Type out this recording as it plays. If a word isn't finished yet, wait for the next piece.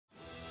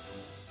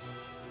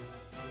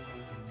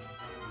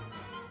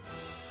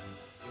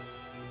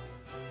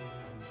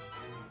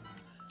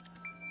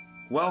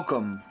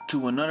Welcome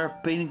to another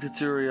painting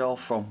tutorial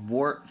from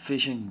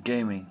Warvision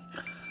Gaming.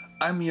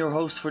 I'm your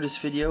host for this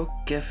video,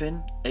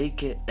 Kevin,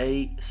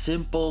 aka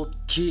Simple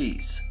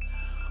Cheese.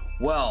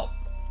 Well,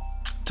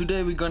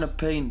 today we're gonna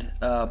paint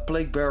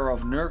Plaguebearer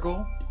of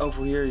Nurgle.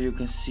 Over here you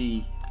can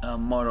see a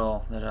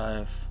model that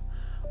I've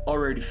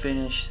already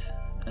finished,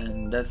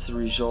 and that's the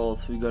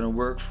result we're gonna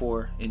work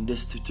for in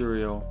this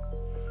tutorial.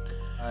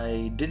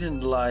 I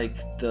didn't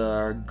like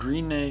the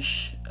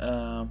greenish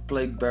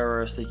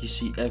Plaguebearers that you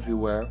see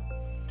everywhere,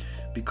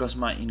 because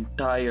my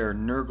entire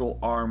Nurgle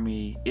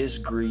army is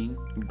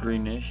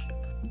greenish.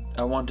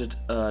 I wanted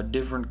a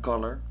different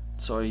color,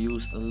 so I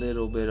used a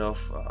little bit of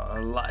a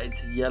light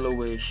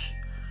yellowish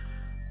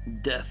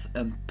death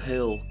and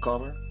pale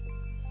color.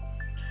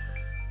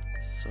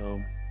 So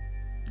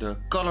the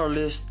color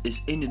list is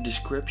in the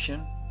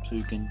description, so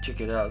you can check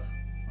it out.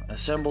 I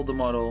assembled the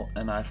model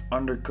and I've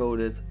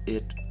undercoated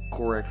it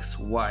Corax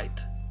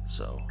White.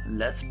 So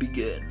let's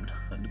begin.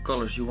 The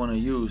colors you want to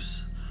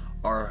use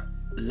are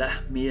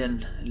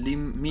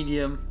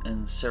medium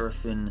and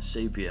Seraphim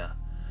Sepia.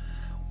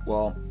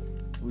 Well,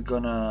 we're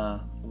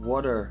gonna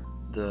water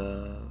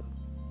the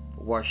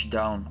wash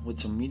down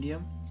with some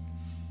medium.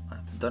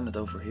 I've done it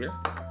over here.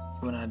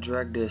 When I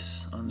drag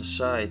this on the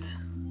side,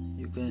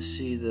 you can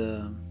see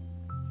the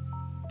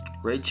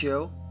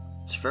ratio.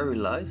 It's very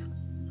light,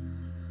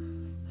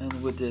 and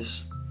with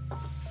this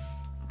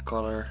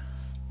color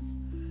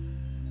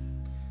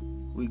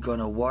we're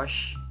gonna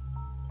wash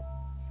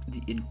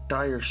the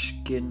entire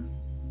skin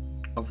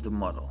of the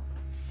model.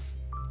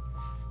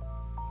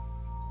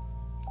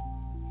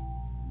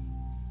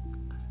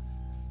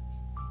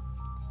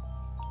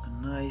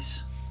 A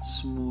nice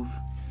smooth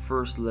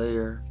first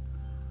layer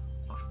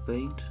of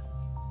paint.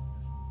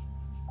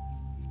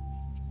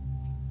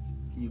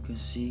 You can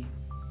see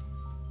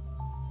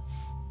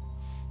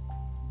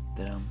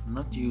that I'm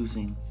not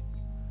using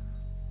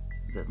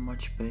that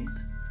much paint.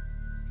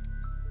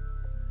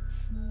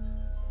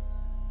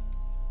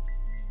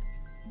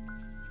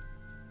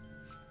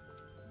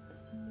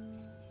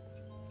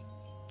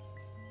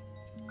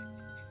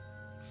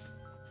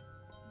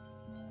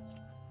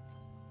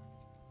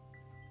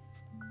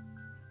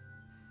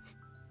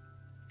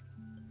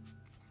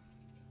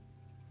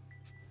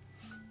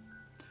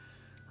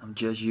 I'm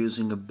just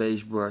using a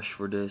base brush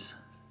for this.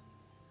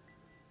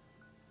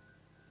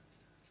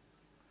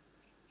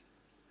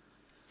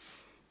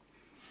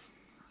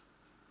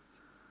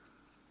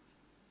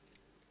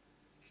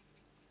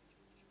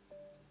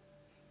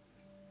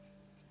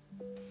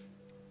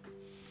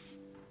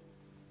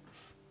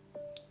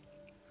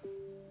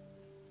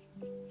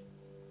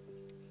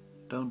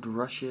 Don't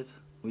rush it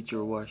with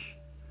your wash.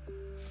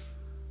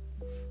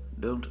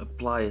 Don't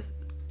apply it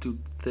too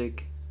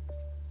thick,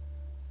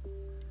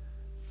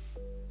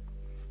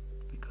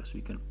 because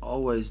we can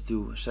always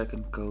do a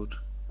second coat.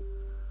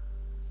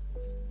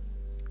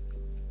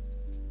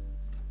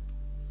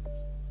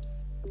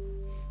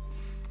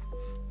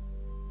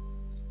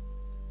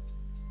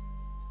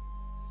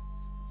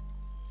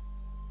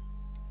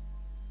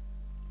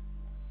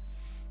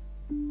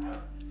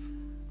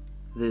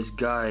 This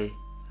guy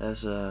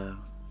has a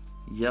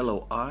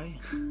yellow eye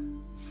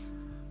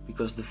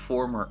because the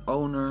former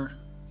owner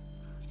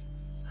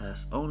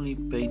has only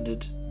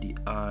painted the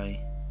eye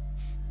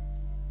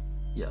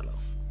yellow.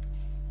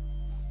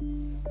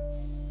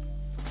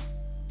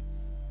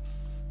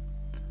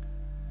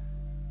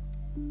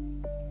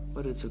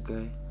 But it's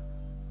okay.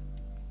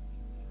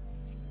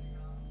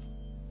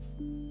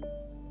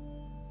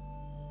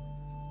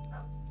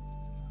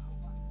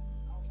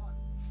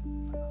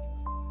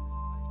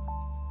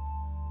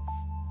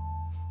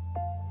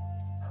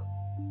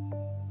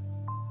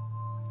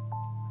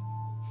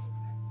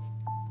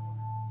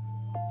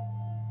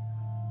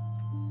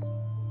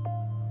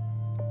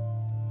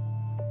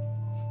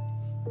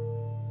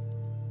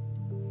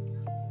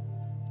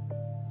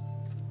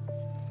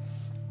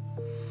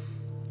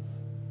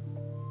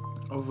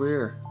 Over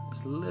here,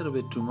 it's a little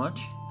bit too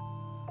much.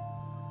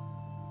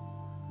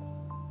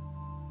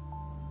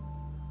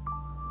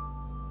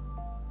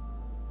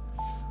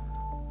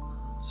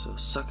 So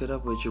suck it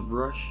up with your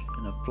brush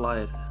and apply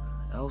it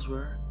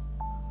elsewhere.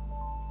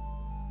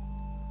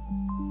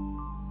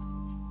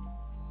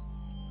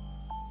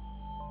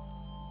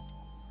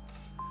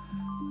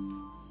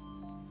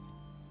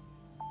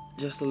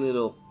 Just a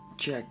little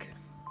check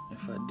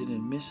if I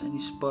didn't miss any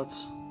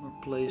spots or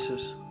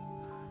places.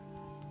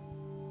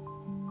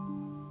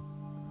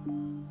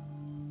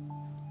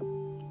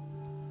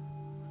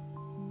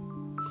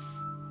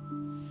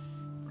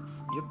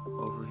 Yep,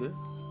 over here.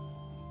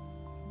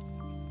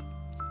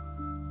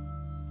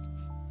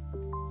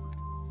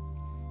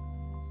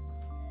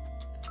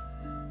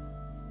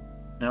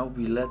 Now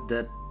we let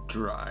that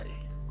dry.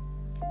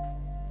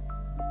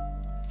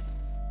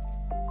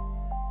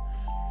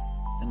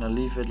 And I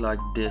leave it like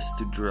this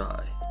to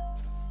dry,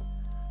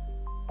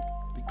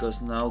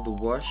 because now the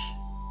wash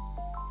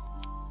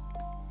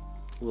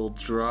will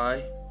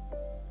dry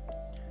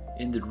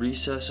in the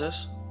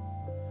recesses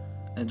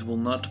and will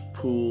not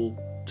pool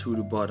to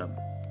the bottom.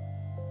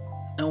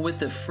 And with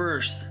the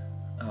first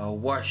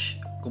wash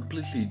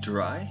completely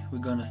dry, we're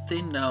gonna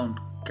thin down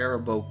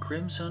Carroburg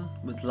Crimson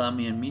with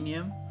Lamian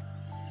Minium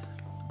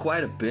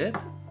quite a bit.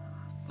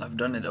 I've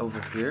done it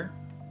over here.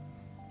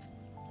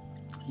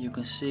 You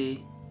can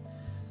see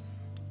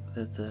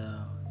that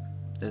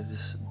that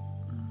is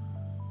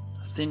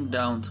thinned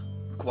down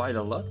quite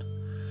a lot.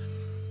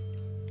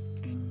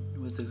 And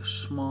with a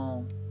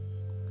small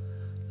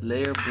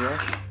layer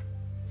brush,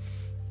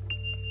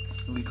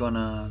 we're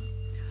gonna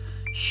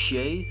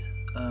shade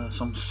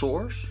some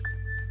sores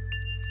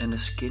and the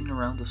skin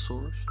around the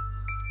sores.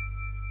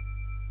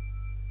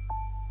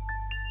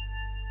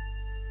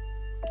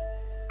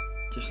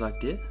 Just like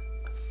this.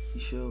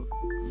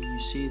 You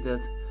see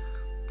that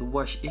the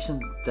wash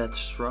isn't that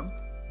strong,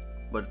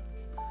 but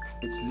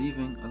it's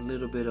leaving a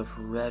little bit of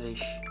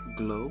reddish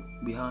glow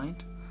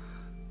behind.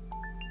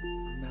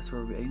 That's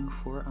what we're aiming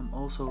for. I'm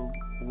also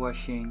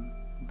washing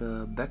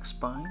the back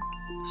spine,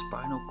 the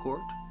spinal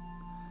cord.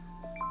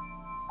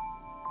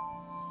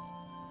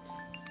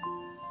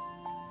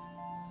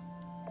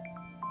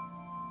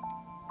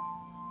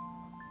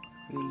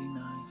 Really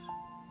nice,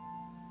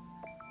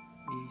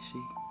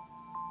 easy.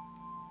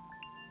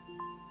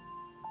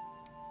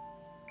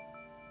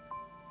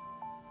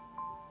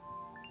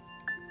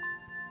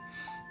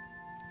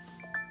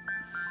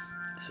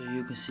 So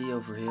you can see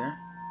over here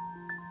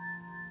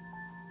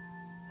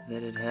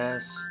that it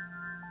has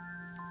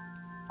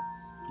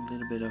a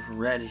little bit of a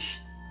reddish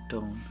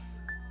tone.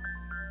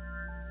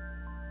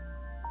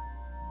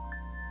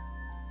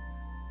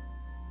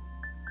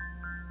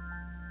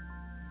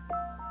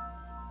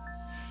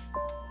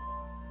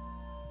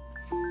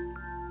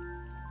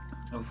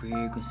 Over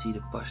here you can see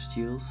the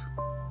pustules.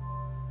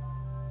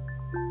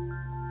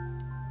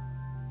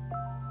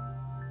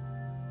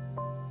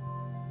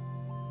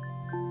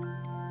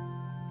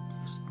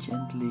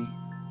 Gently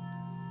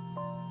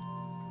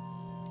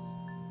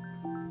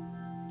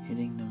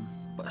hitting them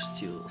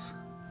pustules.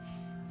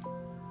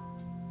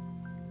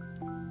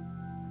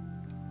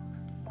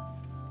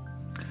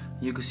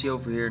 You can see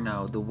over here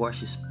now the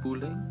wash is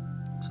pooling,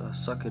 so I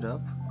suck it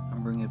up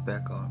and bring it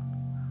back on.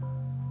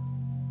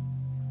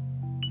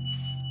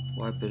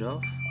 Wipe it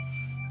off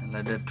and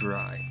let that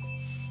dry.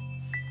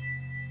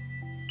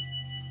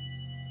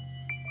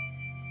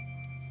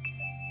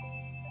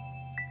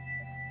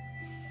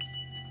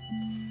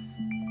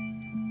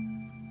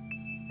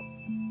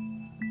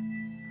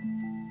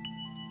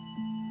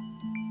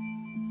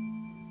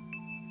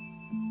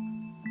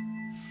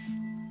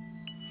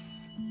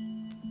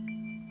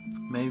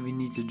 Maybe we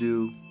need to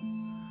do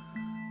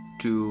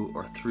 2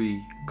 or 3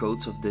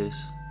 coats of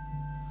this,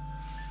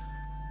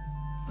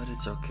 but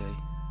it's okay.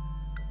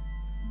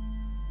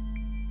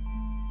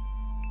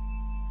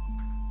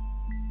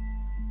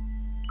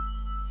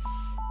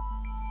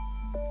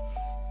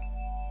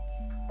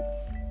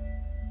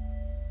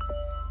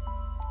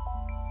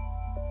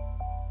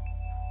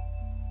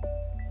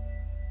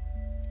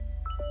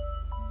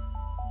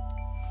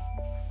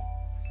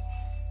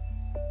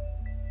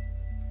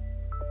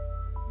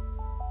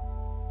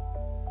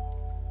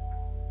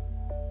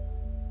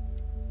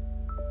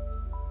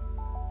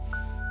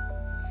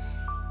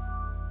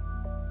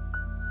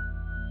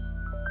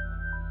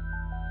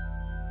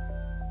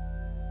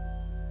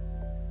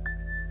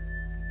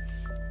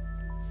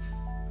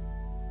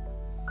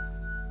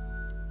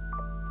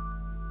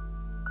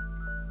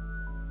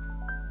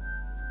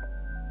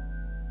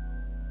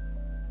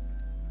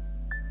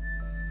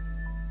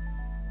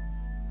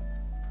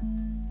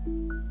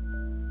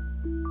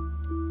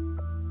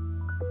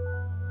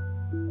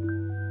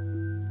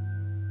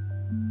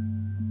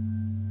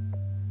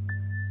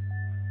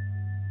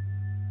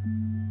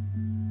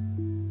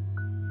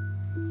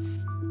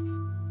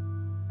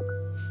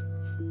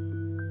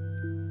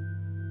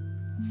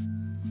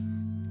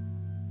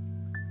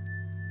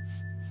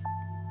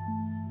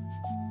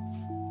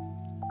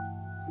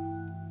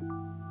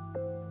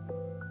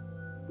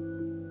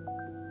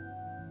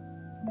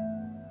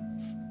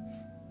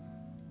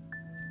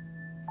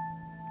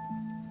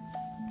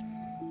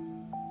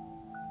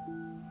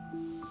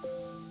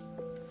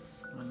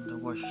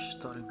 Wash is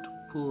starting to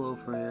pool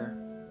over here.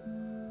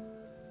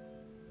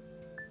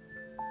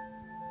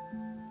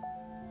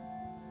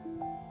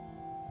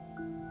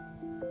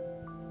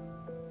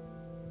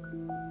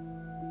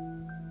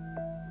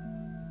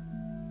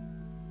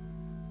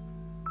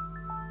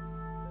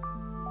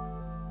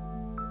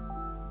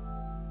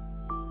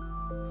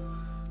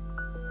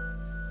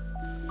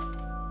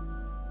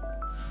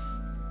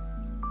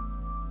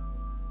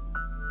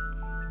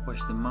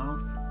 Wash the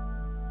mouth.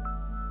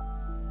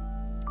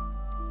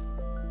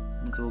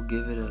 It will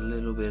give it a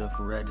little bit of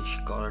reddish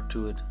color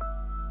to it.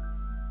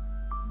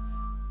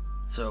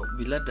 So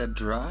we let that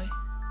dry.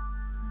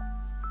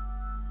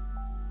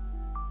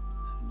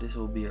 This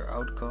will be our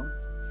outcome.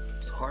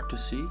 It's hard to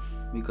see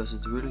because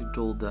it's really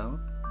dulled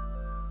down.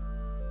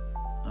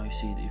 Now you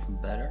see it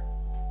even better.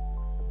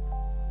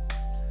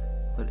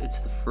 But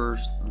it's the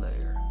first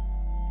layer.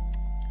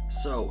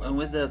 So, and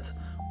with that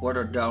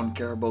watered down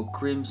Carroburg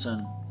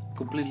Crimson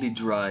completely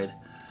dried,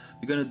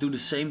 You're gonna do the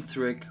same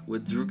trick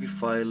with Druchi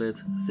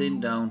Violet, thin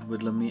down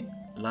with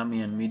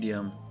Lamian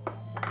medium.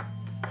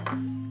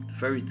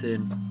 Very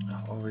thin.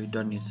 I've already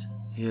done it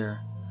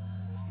here.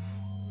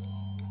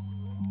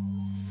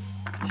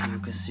 So you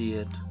can see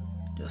it.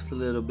 Just a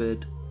little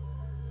bit.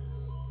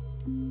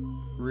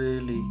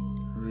 Really,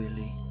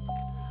 really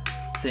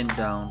thin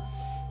down.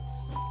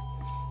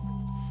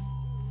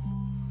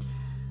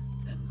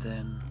 And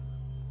then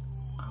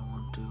I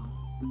want to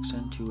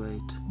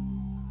accentuate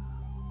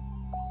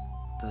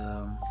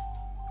the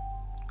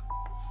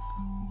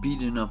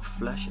beaten up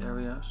flesh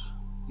areas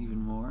even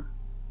more.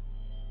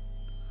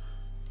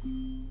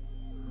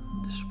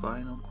 The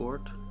spinal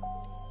cord.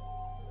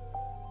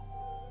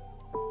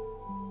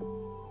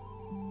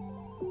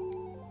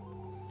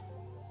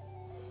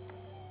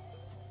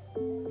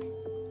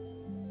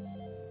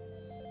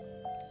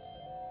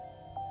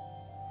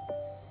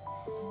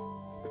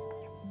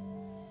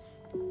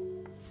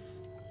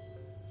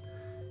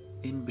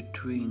 In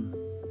between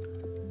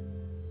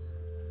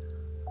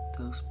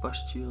those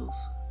pustules,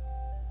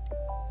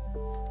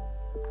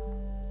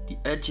 the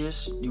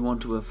edges you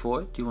want to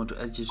avoid.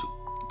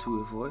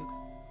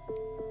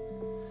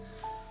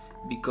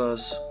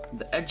 Because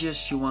the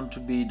edges you want to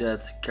be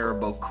that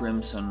Carroburg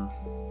Crimson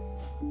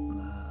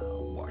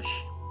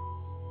wash.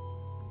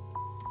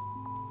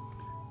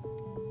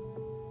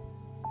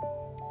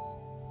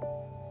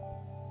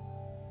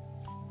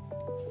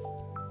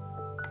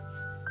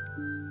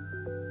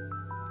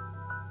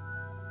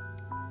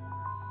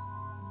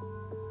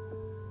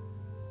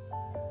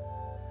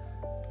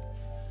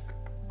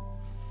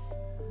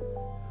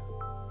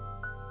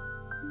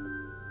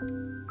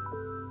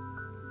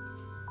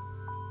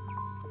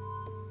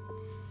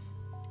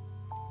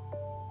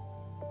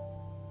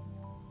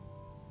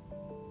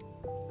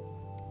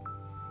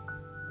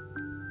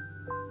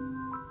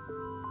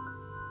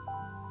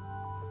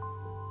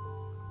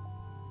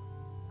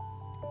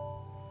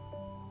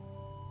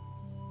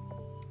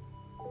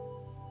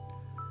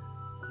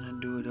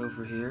 Do it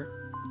over here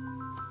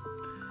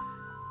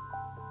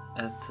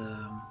at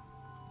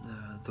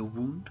the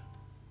wound,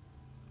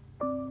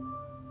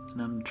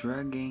 and I'm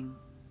dragging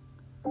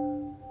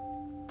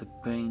the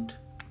paint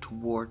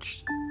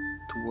towards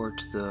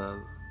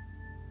the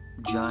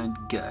giant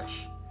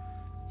gash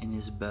in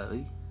his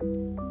belly.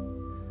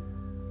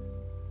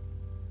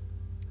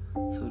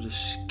 So the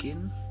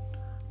skin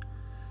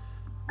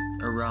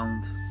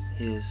around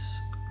his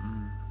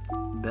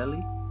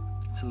belly,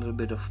 it's a little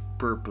bit of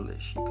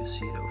purplish. You can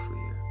see it over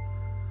here.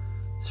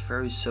 It's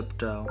very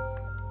subtle.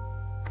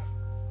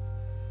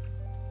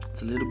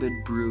 It's a little bit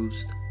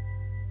bruised.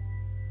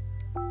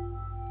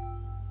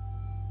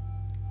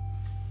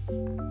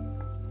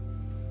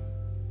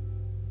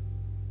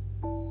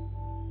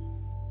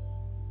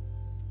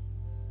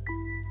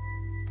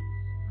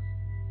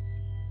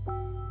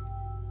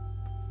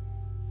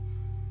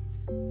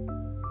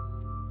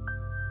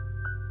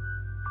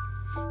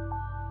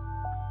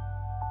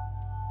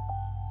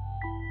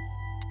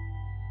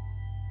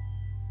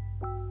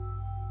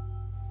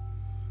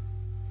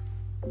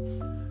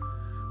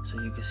 So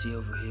you can see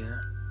over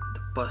here the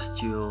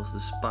pustules, the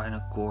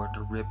spinal cord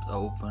are ripped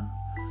open,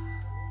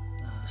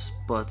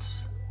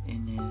 spots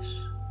in his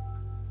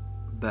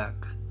back.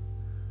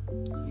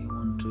 So you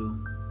want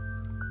to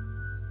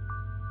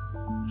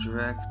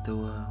drag the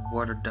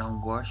watered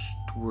down wash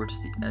towards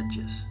the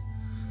edges,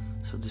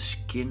 so the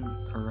skin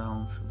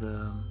around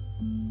the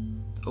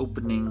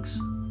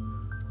openings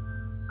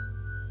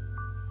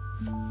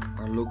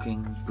are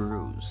looking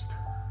bruised,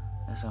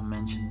 as I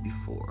mentioned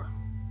before.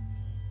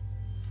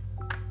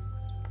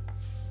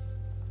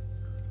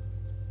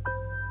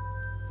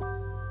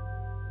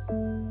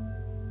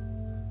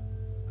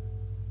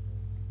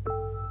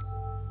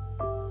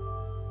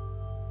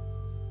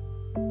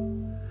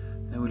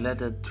 Let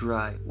that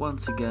dry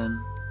once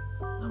again,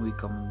 and we're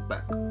coming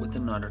back with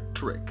another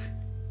trick.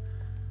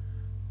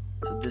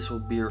 So this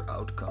will be your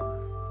outcome.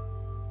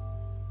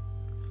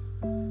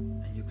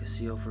 And you can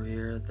see over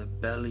here the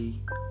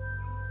belly,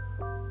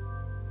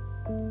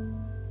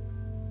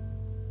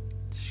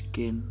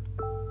 skin,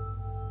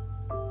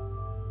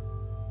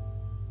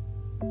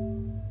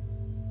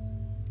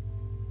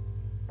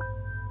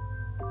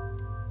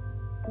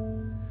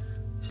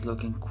 is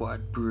looking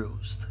quite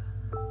bruised.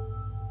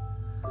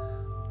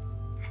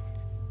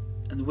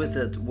 And with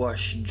that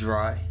wash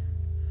dry,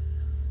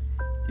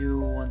 you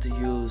want to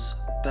use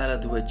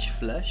Pallid Witch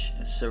Flesh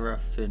and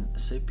Seraphim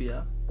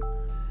Sepia.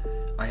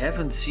 I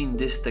haven't seen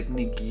this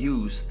technique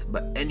used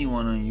by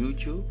anyone on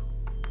YouTube,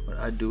 but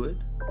I do it.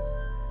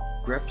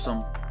 Grab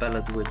some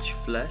Pallid Witch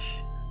Flesh,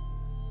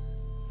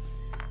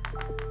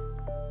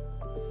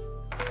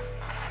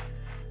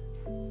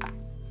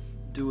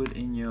 do it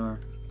in your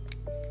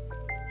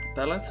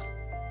palette,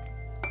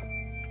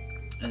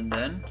 and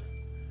then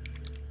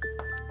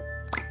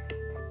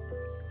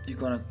you're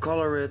gonna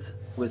color it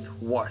with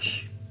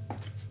wash,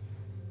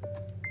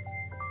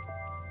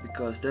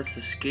 because that's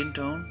the skin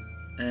tone,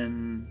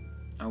 and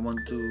I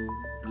want to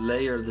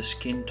layer the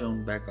skin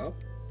tone back up.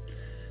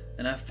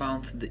 And I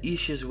found the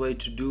easiest way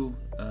to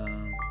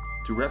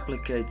to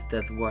replicate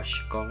that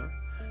wash color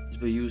is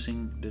by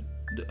using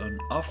an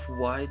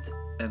off-white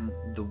and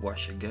the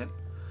wash again.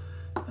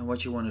 And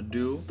what you want to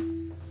do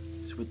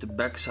is with the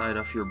back side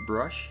of your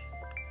brush,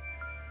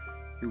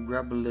 you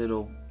grab a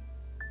little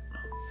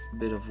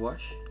bit of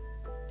wash,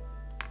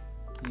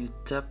 you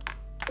tap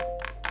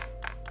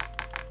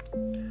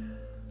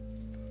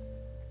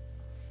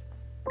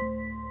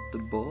the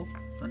ball,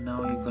 and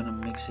now you're gonna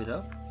mix it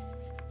up.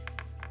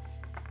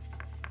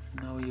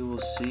 Now you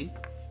will see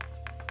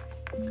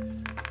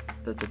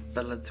that the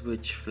Pallid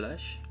Witch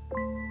flesh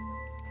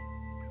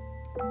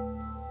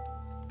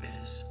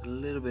is a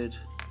little bit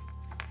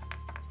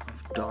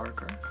of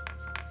darker,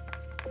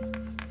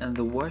 and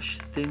the wash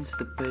thins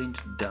the paint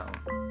down.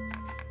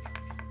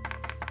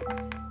 I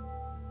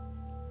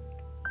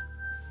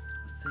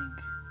think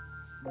it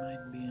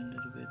might be a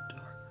little bit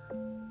darker.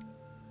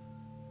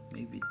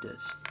 Maybe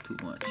that's too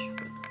much,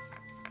 but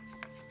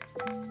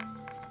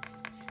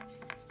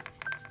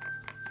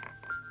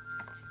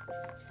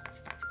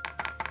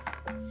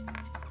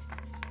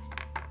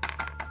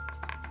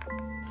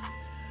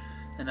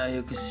and now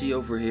you can see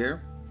over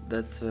here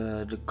that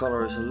the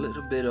color is a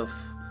little bit of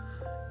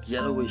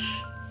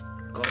yellowish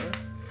color.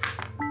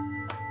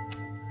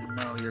 And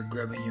now you're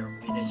grabbing your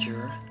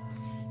miniature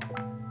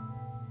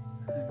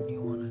and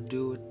you want to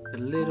do a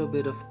little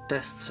bit of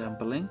test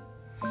sampling.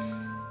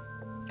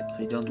 So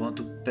you don't want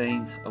to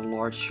paint a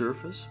large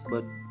surface,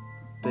 but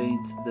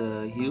paint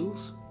the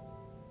heels.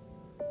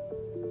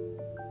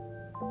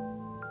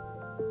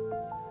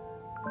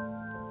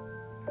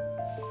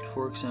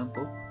 For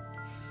example.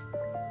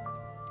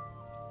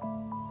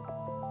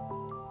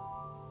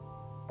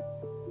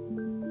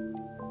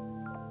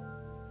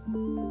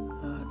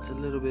 It's a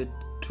little bit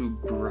too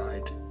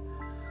bright,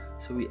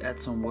 so we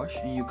add some wash,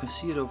 and you can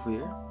see it over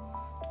here.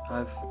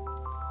 I've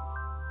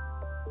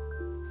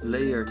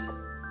layered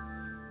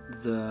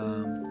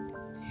the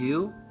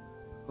heel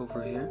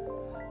over here.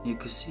 You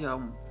can see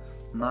how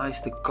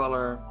nice the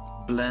color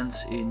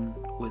blends in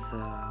with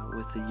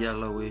the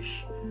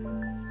yellowish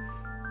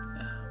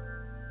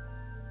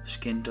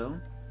skin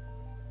tone.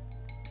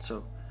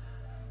 So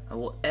I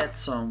will add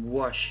some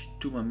wash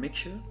to my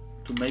mixture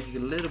to make it a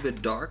little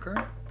bit darker.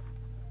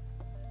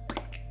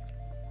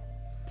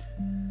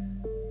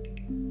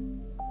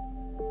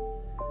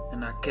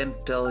 And I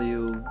can't tell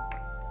you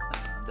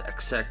the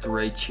exact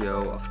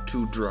ratio of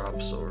 2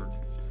 drops, or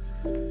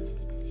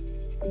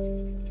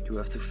you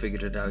have to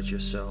figure it out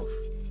yourself.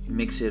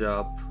 Mix it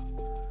up,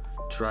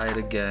 try it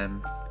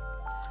again,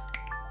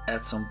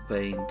 add some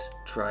paint,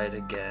 try it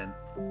again,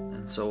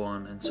 and so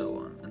on and so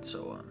on and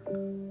so on.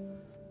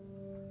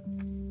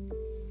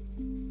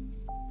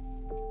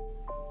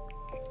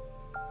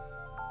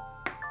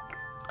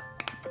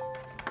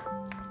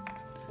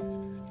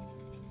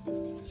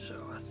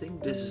 I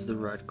think this is the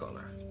right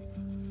color.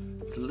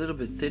 It's a little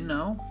bit thin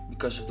now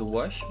because of the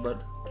wash,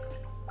 but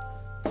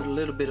with a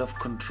little bit of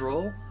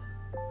control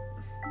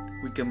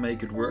we can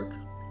make it work.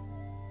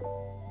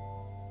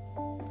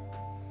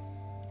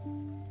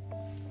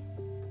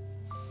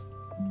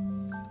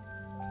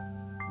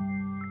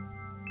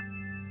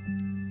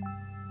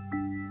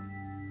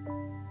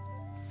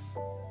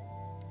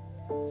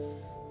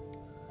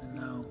 And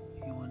now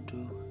you want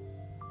to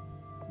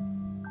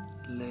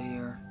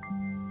layer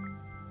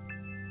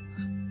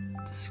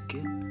the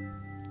skin.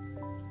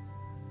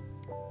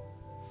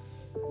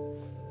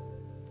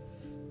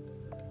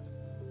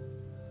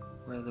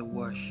 Where the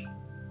wash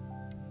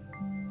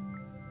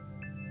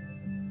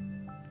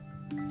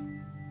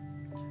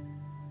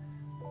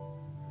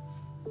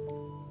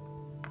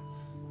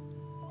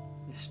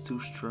is too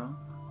strong.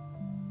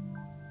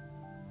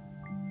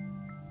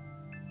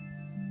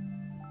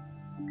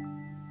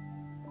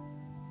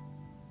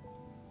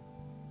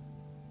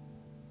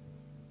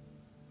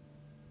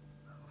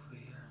 Over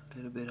here, a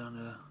little bit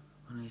on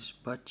his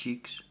butt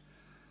cheeks.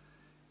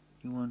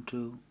 You want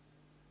to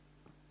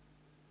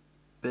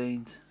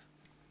paint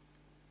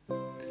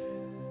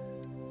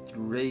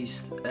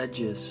raised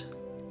edges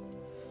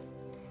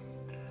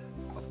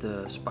of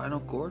the spinal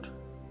cord.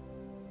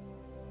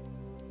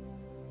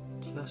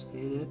 Just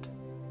hit it.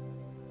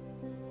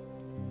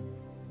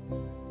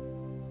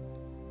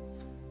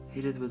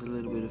 Hit it with a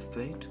little bit of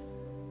paint.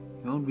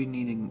 You won't be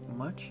needing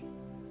much.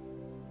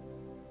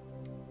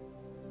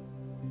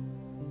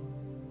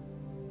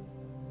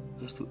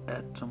 Just to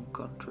add some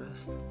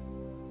contrast.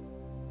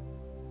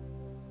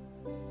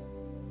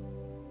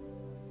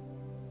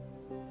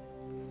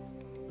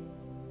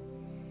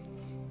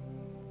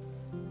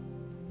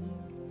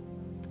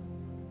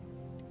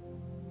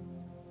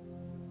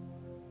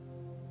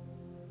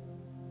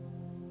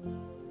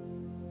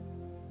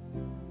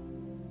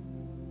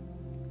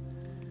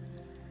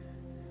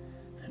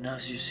 And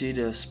as you see,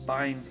 the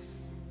spine,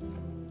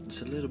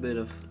 it's a little bit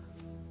of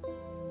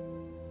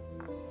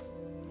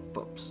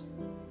pops.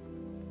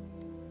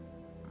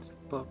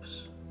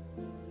 Pops.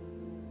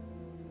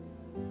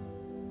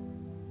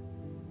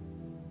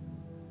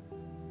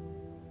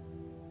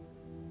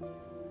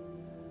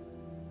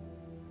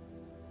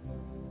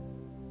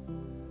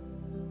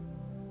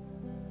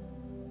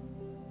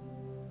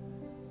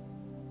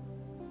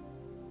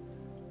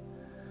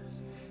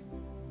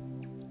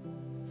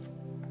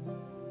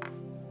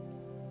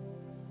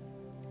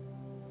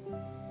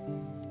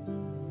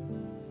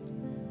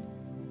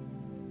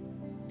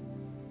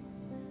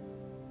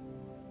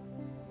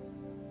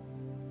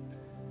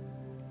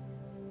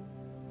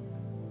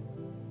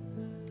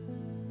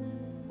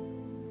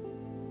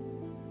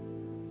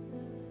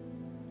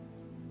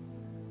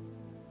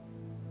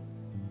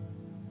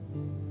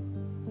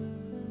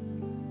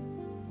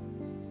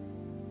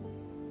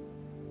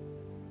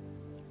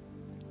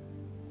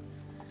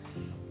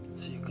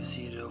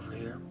 over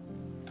here.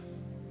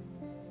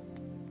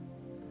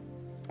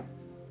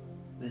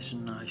 This is a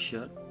nice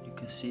shot. You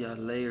can see I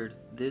layered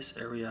this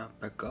area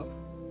back up.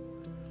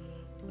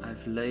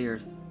 I've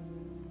layered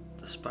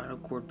the spinal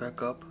cord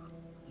back up.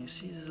 You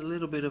see there's a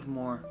little bit of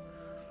more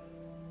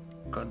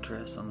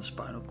contrast on the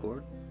spinal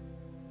cord.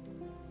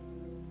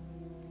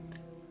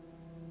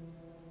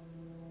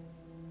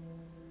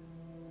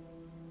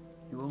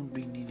 You won't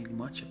be needing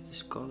much of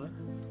this color.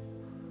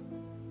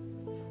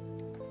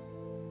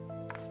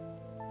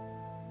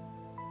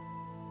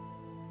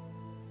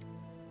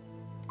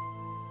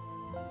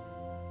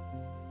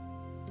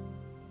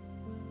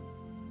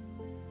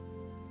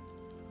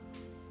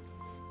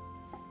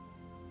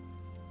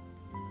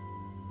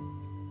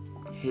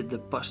 Hit the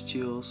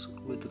pustules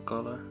with the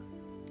color,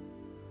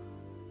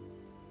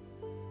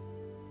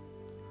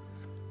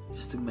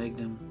 just to make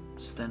them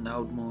stand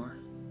out more.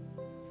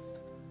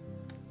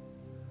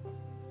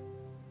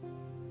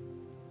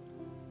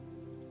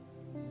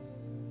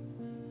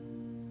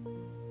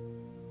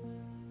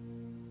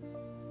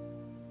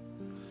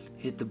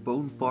 Hit the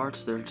bone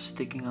parts that are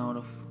sticking out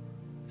of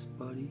his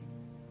body.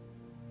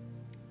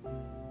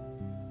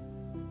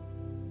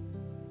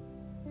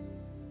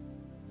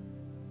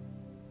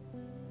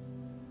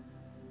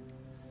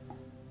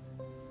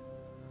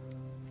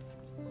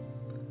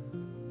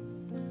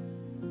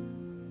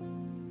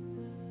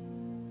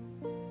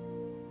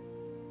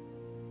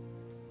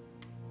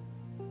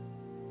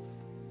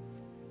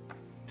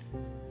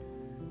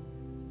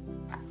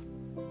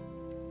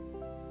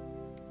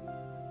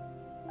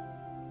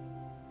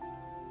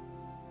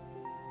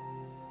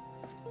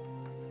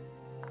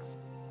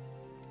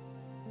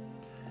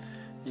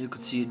 You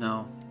could see it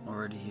now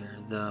already here.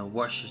 The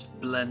washes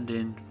blend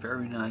in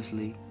very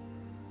nicely.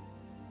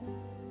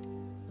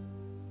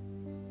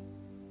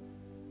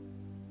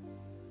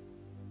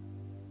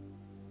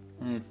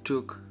 And it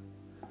took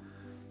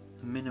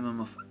a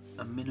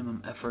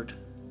minimum effort.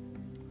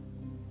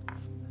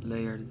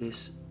 Layer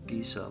this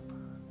piece up.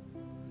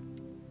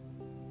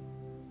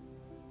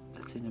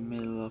 That's in the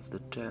middle of the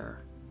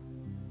tear.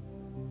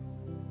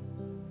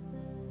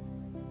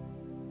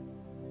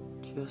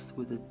 Just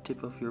with the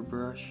tip of your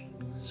brush,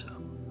 so.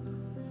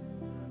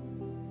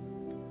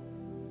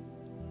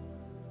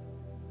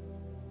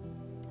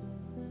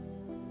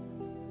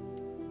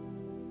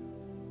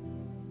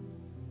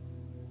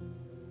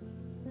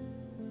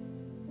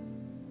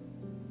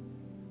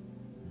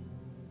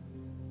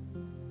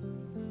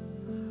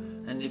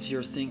 And if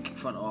you're thinking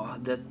from, oh,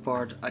 that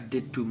part I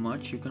did too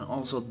much, you can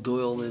also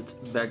dial it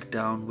back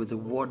down with a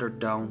watered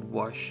down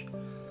wash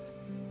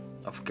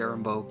of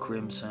Carroburg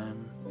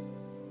Crimson.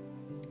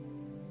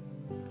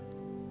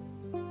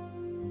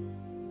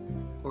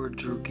 Or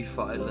Druchi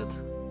Violet.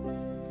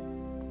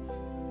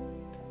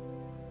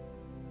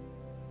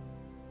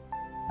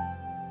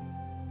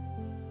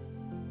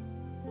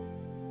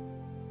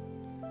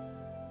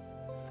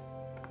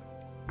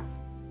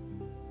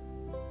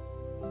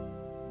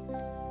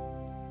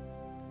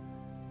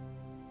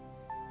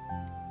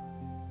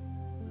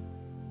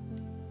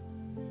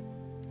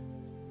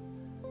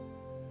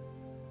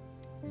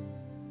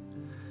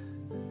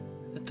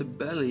 At the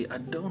belly I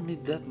don't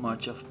need that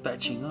much of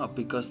patching up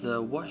because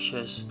the wash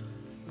has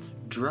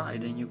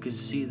dried and you can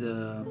see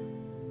the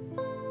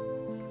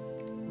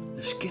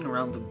skin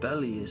around the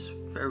belly is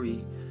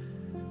very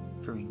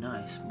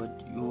nice,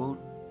 but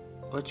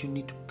what you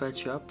need to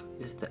patch up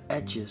is the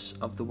edges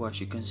of the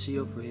wash. You can see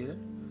over here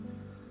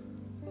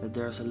that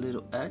there's a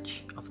little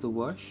edge of the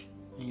wash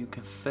and you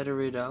can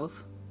feather it out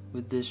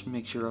with this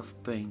mixture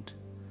of paint.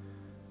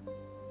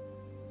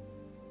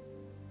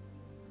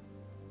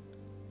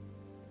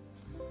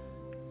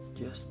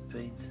 Just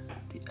paint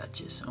the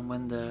edges, and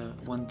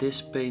when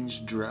this paint's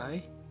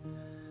dry,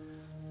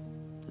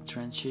 the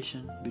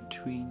transition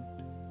between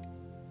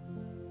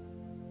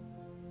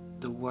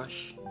the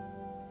wash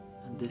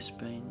and this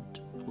paint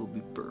will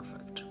be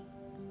perfect.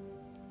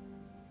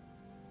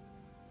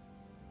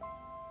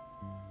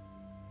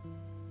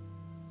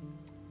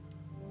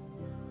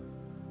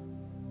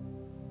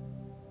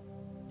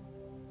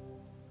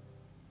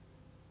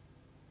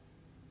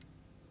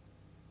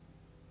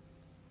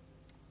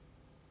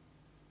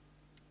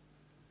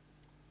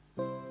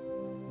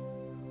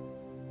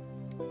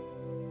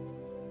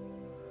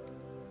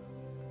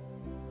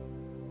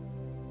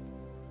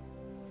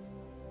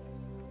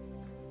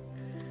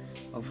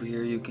 Over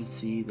here you can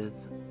see that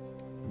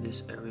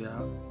this area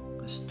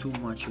has too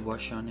much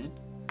wash on it.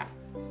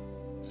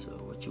 So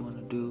what you want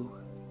to do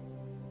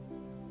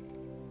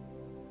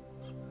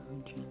is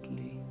very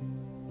gently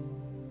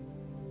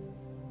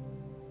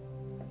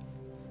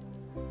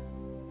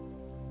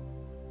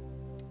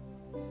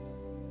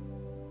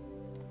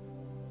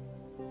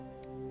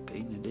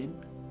paint it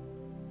in.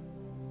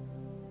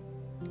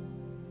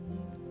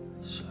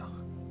 So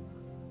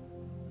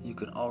you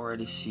can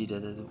already see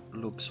that it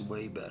looks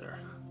way better.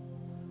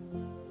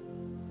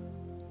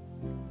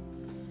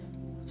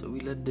 So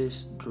we let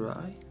this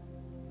dry.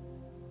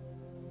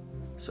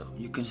 So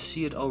you can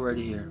see it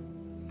already here.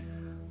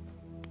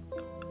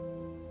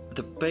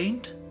 The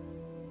paint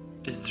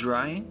is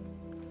drying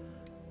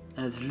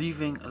and it's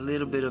leaving a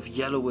little bit of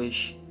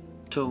yellowish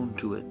tone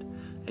to it.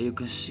 And you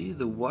can see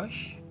the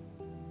wash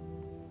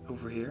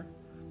over here.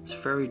 It's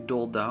very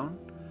dulled down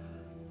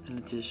and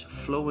it is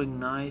flowing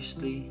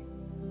nicely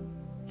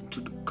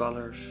into the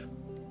colors.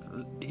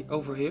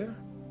 Over here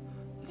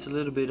it's a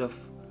little bit of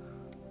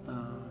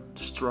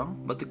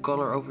strong, but the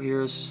color over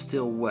here is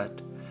still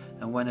wet,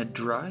 and when it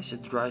dries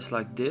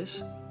like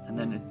this, and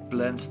then it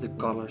blends the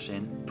colors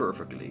in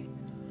perfectly.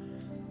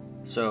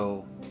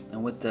 So,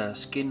 and with the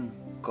skin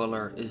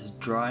color is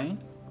drying,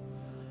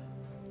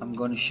 I'm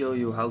going to show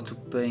you how to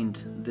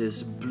paint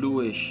this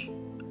bluish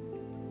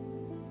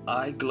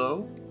eye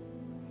glow.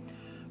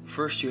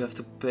 First you have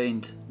to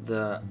paint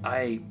the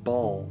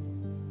eyeball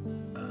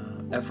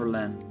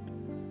Averland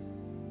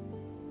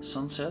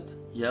Sunset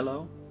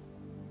yellow,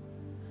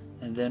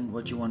 and then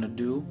what you want to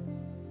do,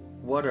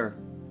 water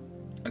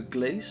a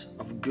glaze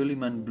of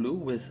Guilliman Blue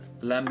with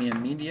Lamia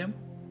medium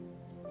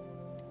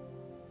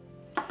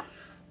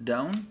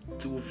down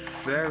to a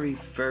very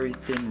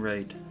thin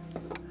rate.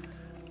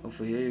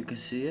 Over here you can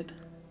see it,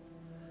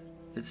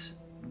 it's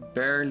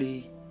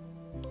barely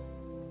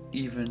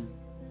even,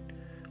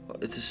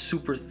 it's a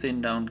super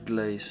thin down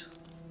glaze.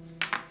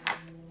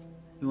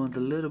 You want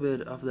a little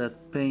bit of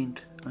that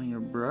paint on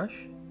your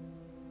brush.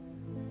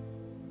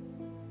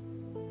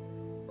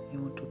 You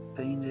want to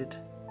paint it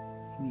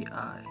in the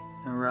eye,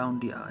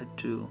 around the eye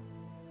too.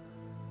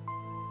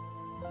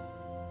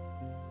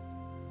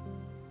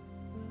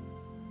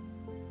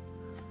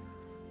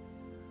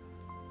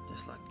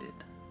 Just like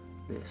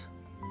this.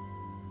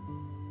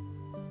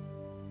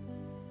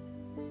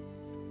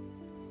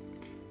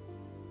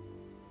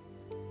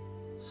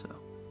 So.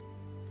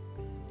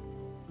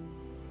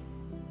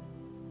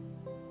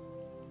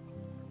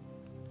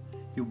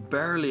 You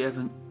barely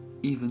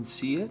even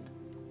see it,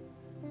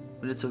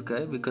 but it's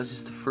okay because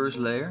it's the first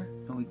layer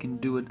and we can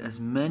do it as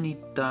many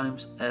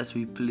times as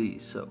we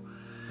please. So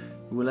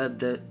we'll let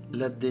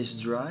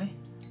this dry,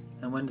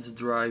 and when it's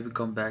dry we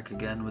come back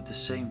again with the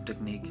same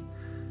technique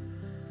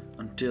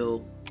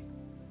until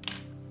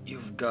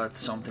you've got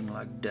something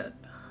like that,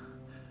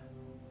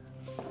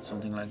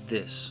 something like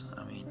this,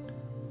 I mean.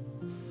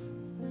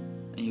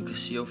 And you can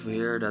see over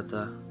here that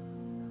the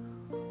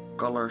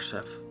colors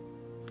have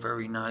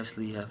very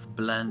nicely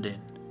blended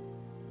in.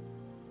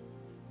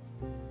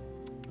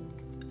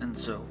 And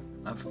so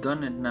I've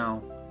done it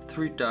now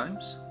 3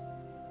 times.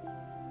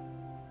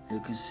 You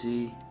can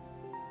see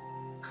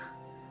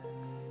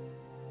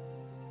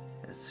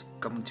it's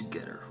coming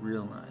together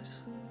real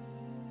nice.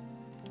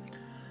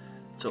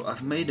 So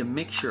I've made a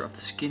mixture of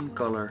the skin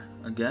color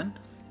again,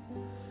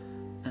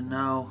 and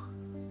now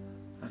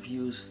I've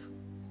used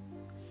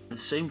the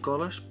same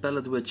colors,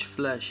 Pallid Witch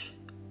Flesh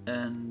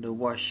and the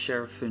wash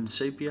Seraphim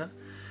Sepia,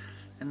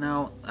 and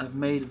now I've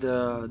made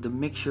the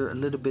mixture a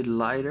little bit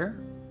lighter.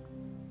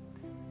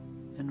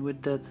 And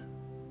with that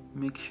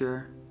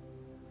mixture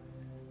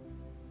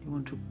you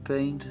want to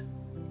paint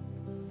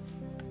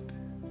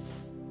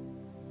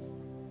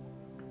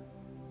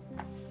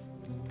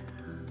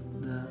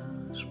the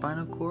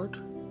spinal cord,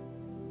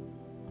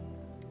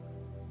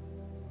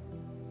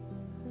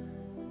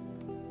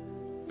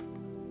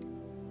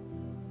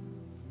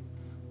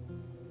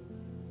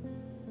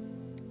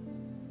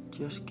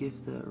 just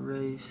give the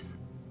raised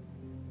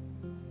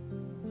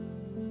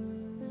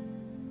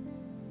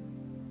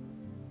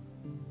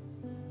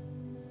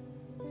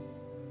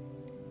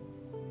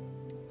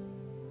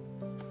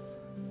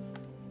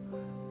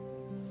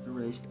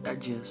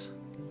edges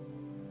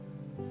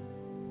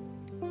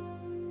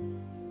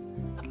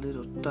a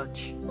little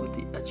touch with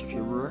the edge of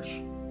your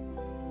brush.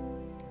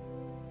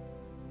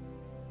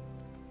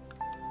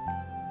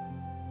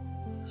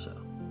 So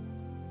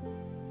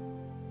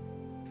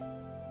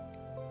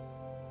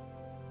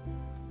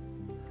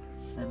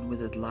and with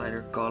that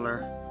lighter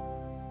color,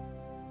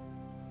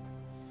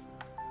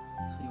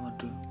 so you want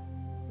to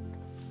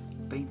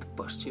paint the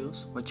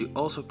pustules. What you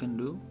also can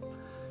do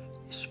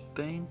is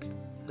paint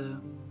the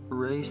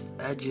raised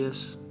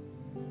edges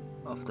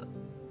of the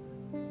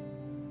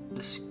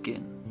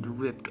skin, the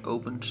ripped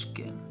open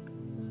skin.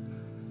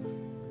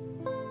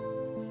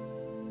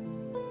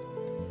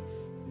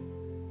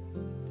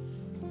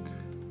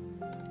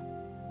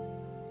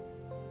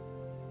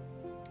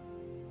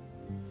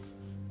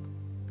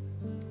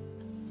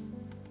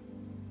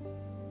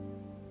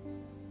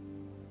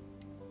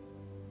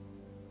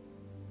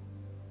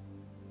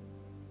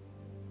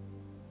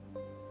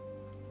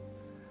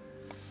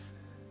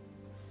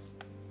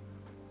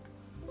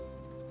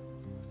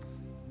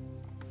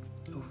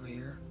 Over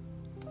here,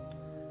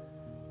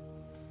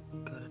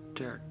 got it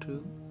there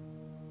too.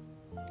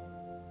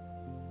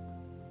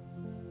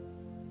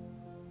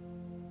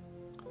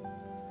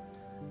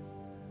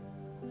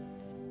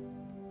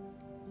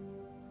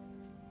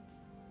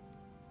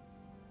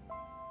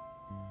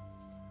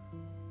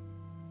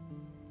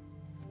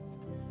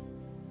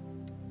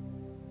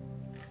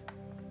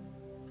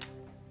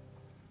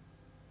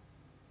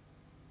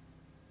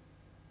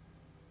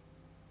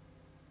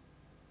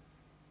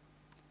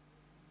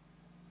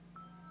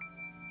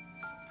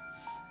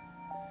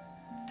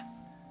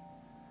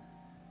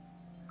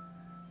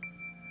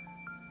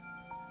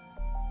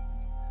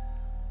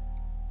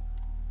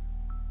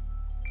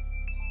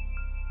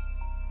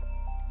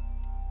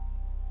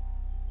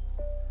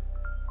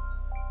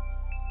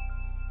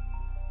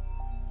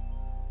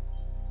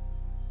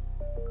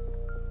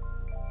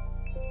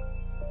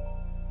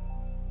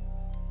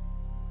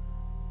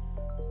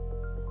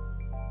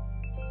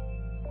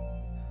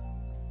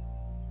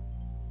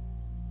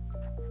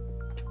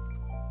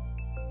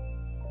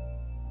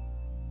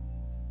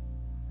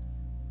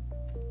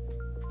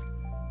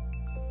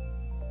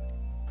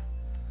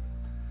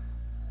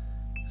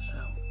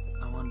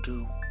 want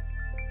to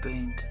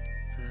paint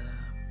the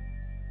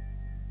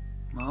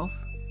mouth.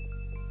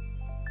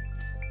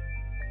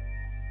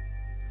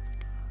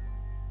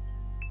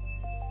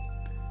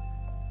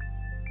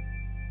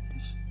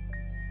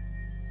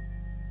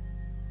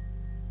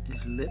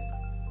 His lip,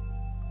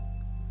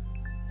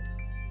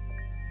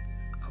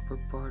 upper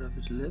part of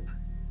his lip.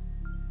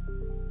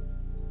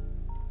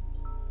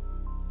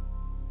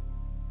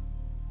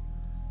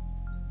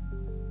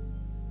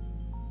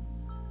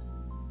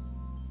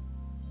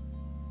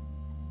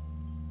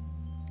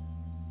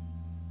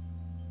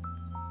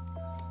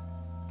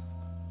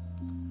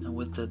 And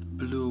with that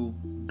blue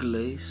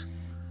glaze,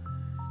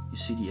 you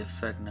see the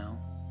effect now.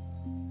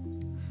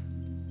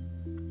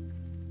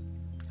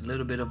 A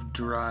little bit of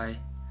dry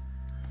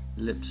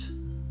lips.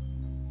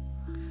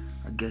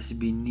 I guess he'd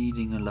be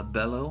needing a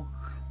labello.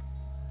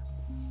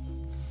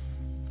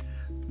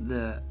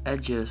 The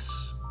edges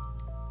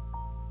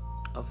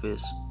of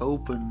his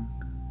open,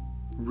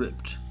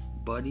 ripped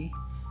body.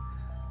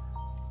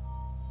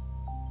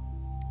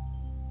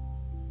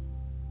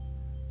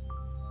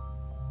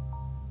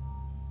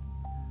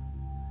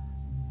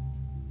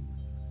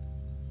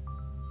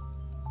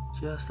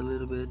 Just a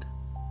little bit.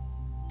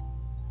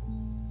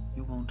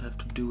 You won't have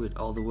to do it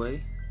all the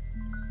way.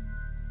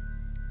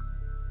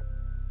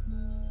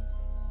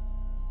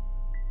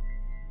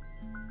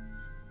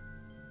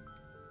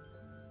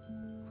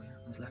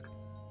 Lekker.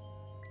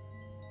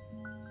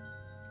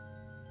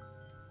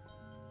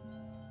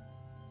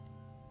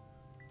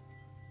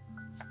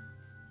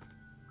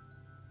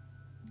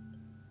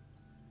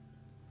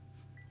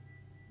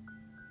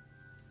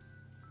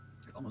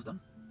 Almost done.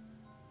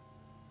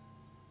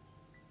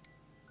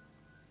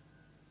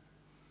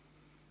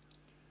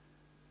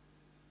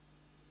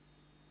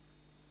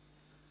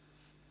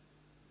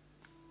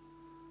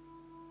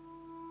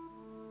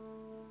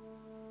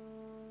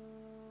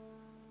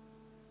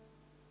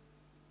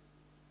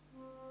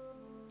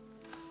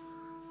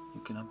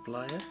 You can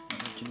apply it.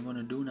 What you want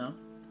to do now?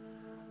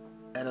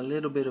 Add a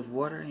little bit of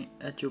water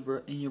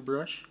in your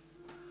brush,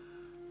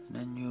 and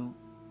then you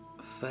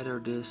feather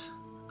this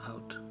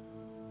out.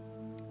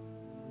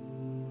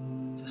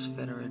 Just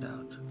feather it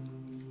out.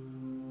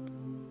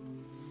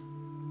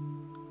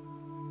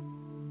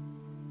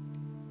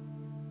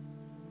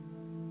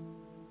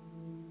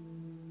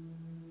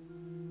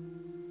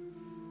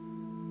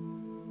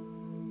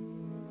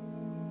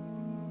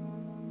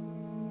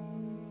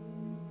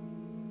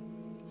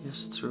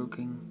 Just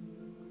stroking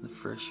the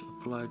fresh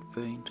applied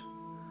paint.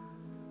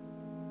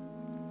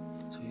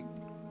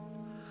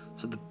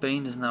 So the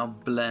paint is now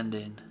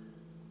blending.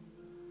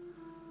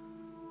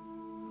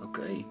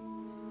 Okay.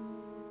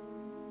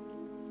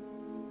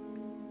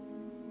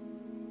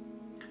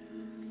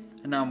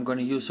 And now I'm going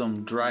to use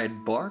some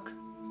dried bark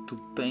to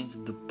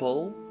paint the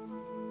pole.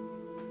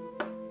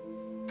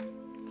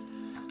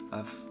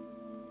 I've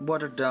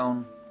watered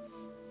down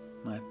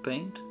my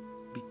paint.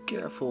 Be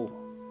careful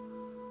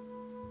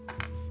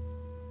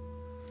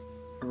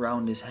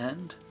around his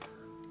hand.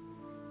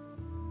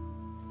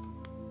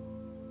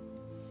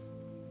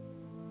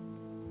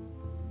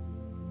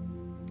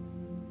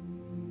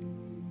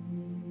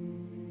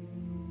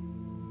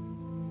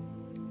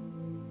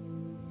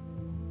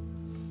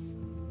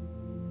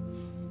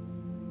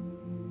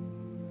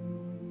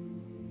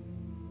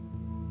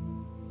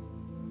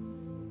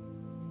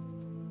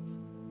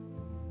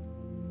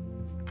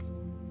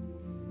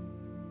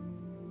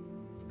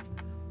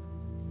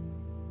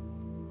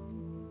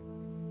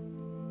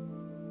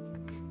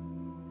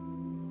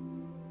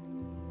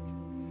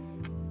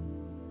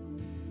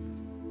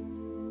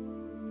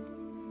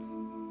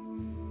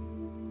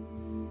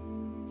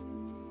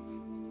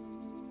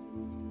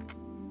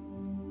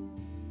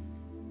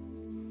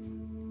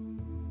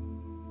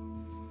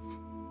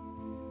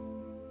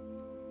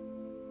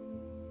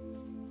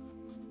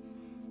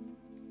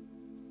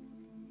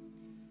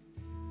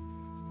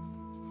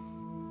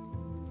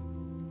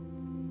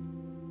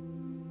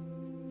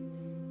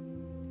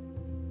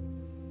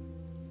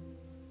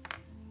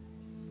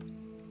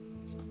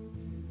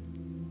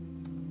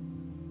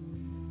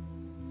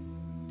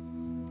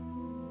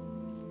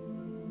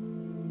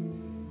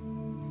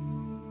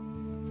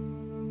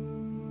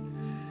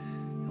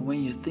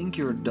 When you think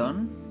you're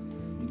done,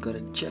 you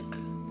gotta check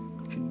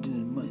if you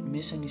didn't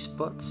miss any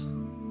spots.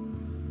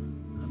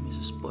 I miss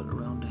a spot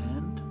around the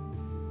hand.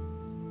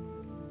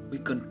 We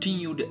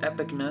continue the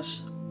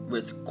epicness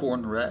with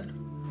Khorne Red.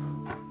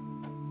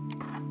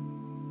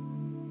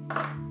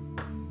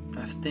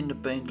 I've thinned the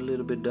paint a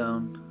little bit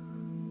down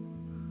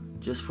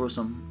just for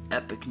some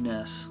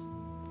epicness.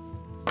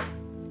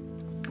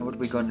 And what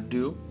we're gonna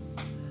do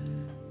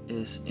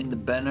is in the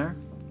banner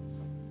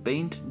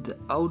paint the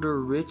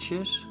outer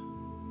ridges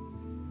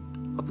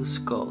of the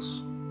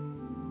skulls.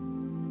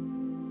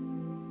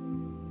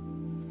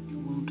 You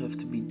won't have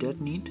to be that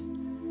neat,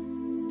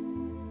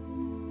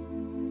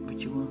 but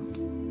you want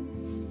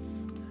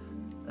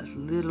as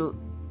little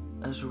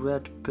as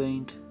red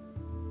paint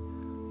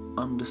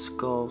on the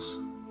skulls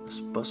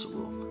as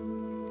possible.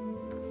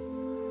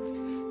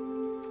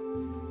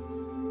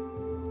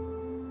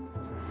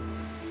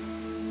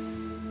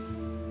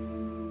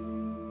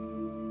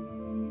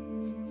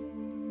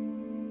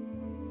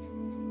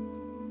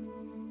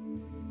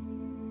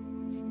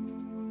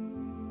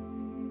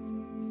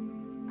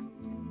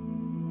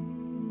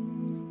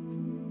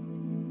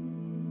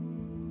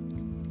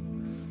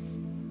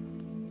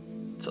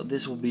 So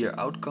this will be your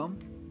outcome.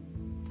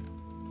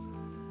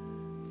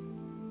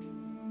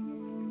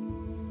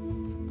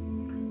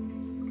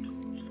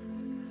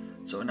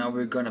 So now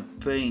we're gonna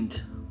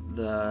paint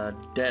the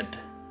dead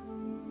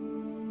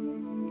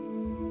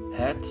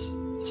heads,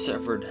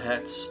 severed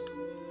heads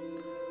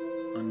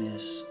on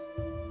his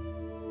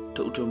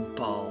totem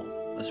pile,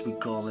 as we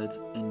call it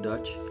in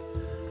Dutch.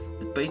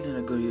 The painting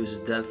I'm gonna use is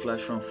Dead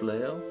Flesh from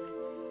Vallejo.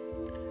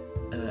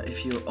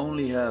 If you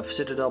only have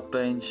Citadel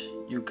paints,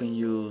 you can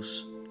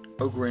use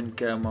Ogryn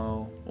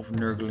Camo of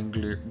Nurgling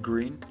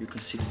Green. You can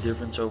see the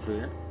difference over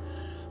here.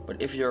 But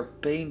if you're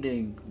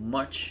painting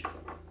much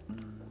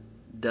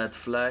Dead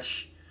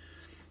Flesh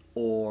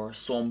or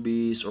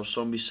zombies or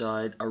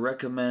zombicide, I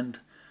recommend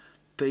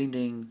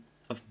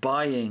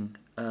buying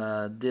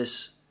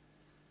this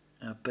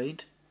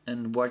paint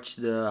and watch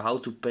the how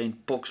to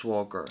paint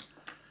Poxwalker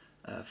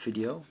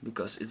video,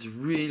 because it's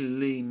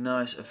really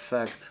nice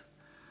effect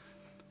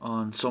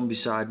on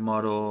zombicide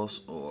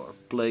models or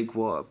plague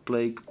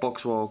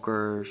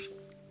Poxwalkers,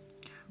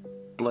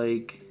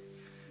 plague,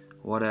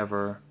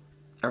 whatever,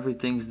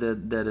 everything's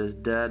that is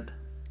dead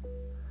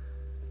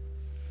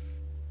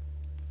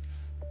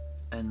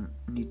and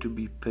need to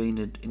be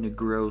painted in a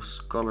gross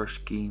color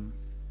scheme.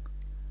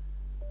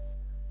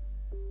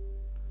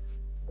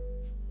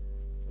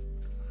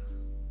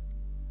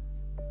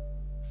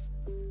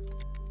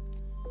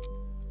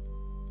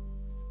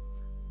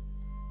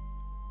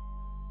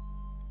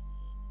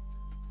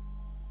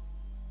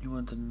 You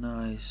want a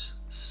nice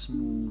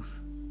smooth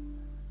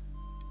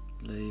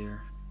layer.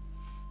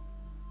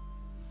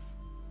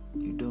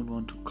 You don't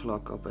want to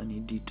clog up any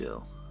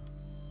detail.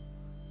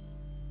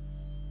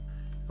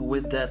 And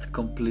with that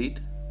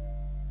complete,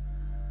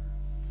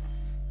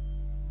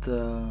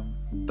 the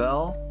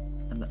bell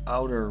and the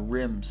outer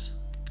rims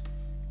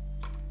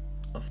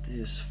of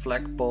this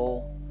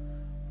flagpole,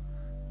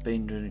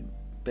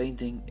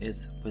 painting it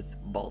with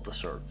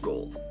Balthasar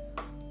Gold.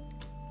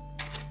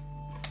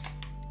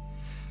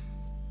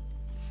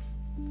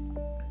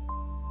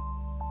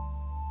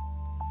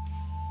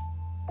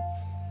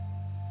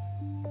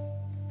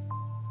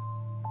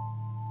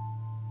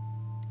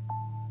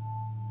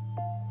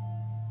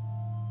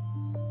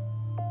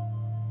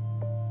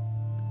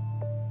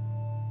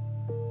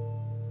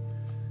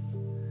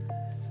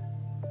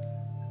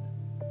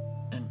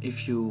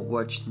 If you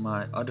watched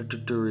my other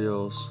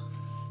tutorials,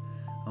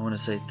 I want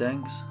to say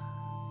thanks.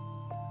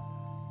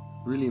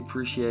 Really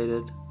appreciate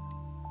it.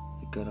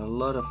 You got a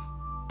lot of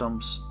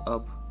thumbs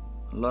up,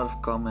 a lot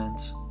of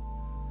comments,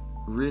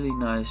 really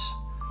nice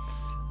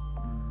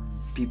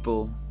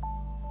people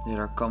that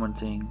are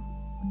commenting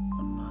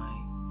on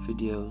my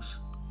videos.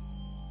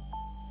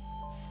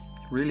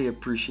 Really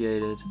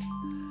appreciate it.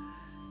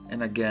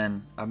 And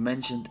again, I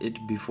mentioned it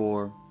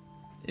before,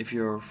 if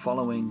you're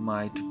following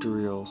my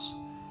tutorials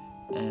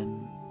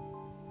and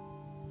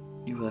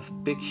you have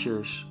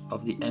pictures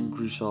of the end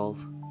result,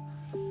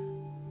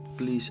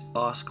 please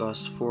ask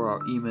us for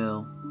our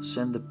email,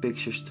 send the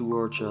pictures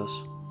towards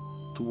us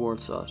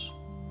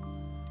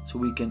so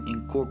we can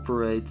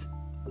incorporate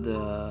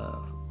the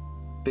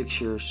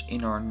pictures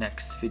in our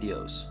next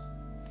videos,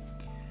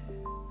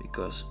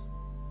 because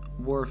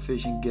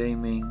Warvision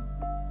Gaming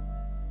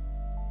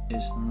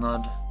is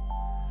not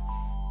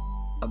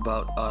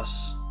about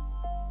us,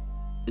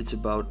 it's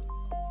about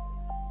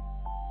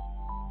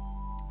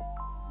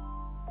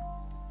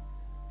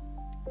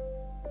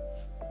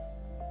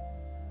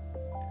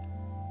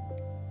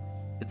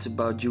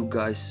you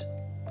guys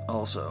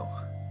also.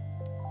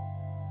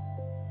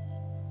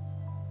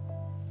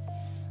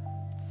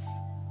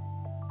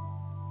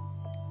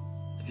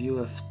 If you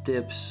have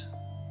tips,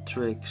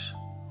 tricks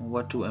on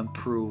what to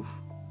improve,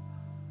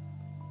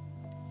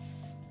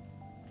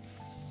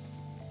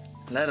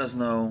 let us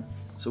know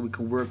so we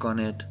can work on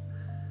it.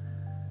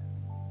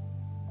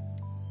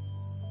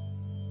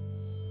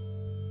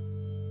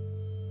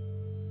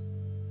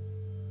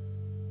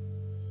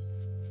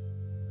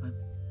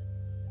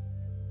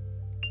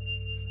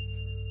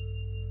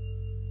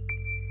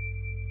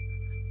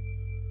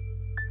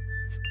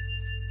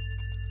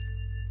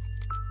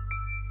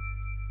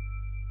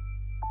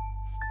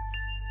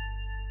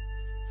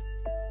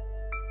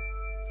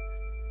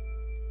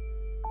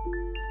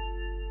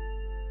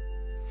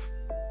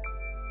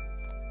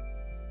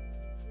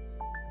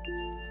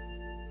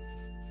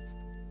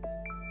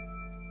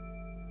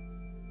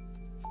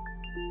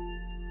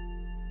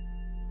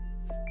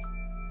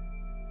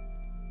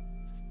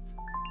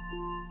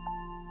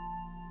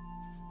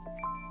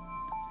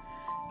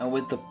 And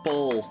with the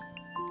pole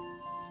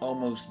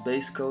almost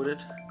base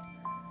coated,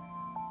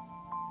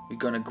 we're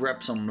gonna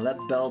grab some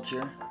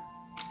Leadbelcher.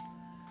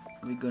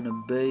 We're gonna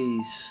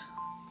base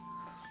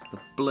the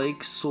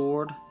plague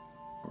sword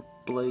or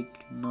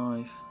plague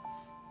knife.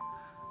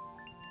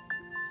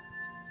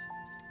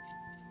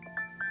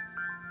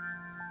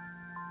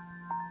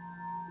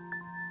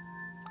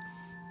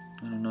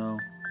 I don't know.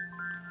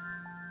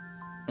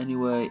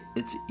 Anyway,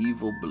 it's an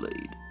evil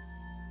blade.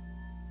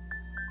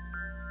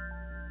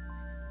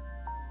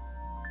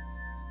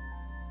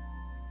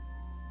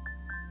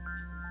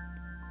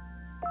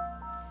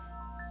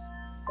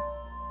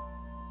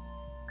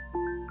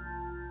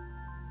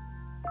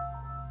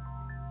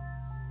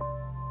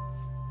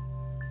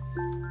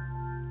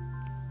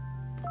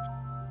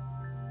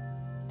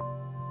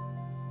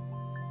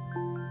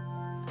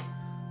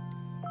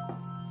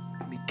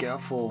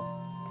 careful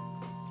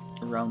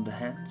around the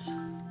hands,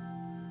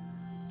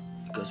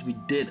 because we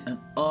did an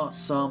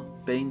awesome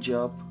paint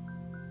job.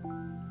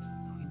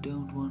 We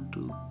don't want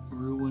to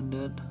ruin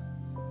that.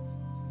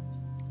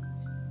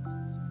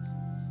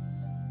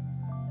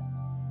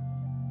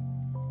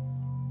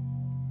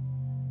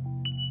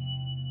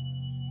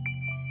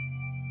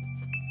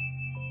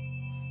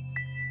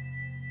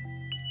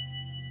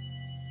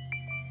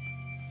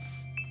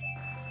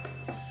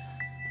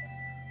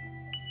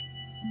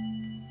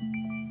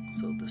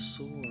 So the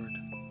sword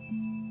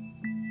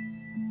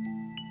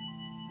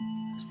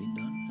has been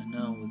done, and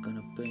now we're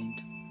gonna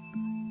paint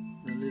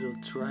the little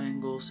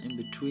triangles in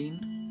between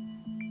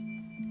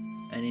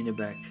and in the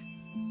back.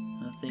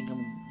 I think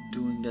I'm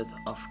doing that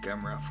off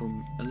camera for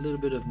a little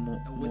bit of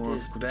more with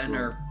this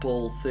banner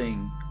pole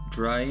thing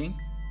drying.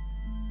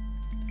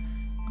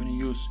 I'm gonna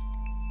use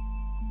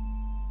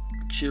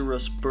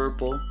Xereus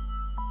Purple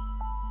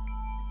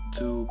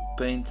to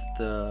paint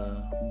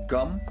the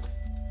gum,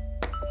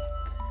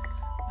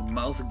 the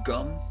mouth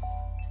gum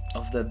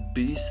of that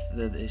beast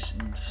that is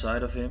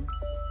inside of him.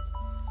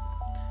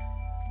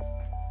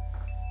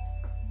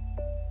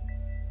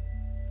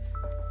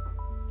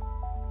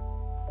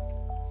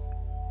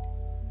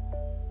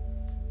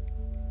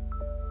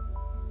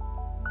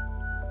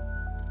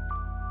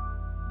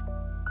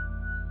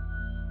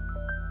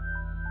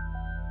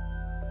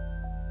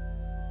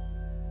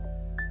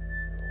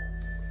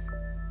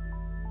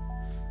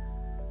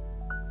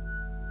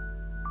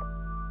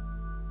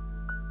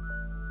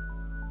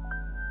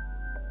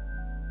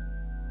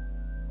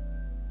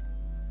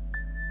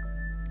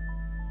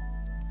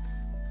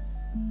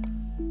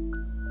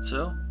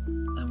 So,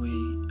 and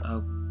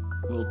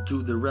we'll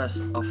do the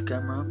rest off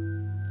camera,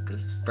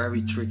 because it's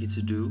very tricky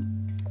to do.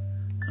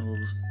 I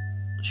will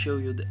show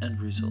you the end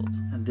result,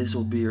 and this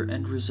will be your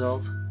end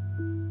result.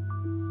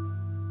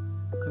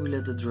 And we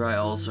let it dry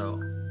also.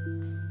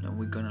 Then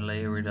we're gonna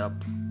layer it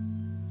up,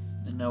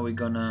 and now we're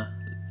gonna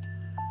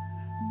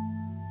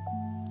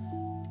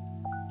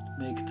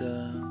make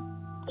the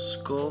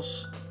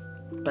skulls,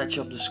 patch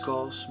up the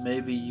skulls.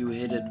 Maybe you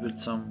hit it with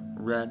some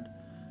red.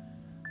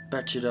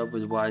 Patch it up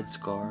with white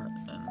scar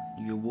and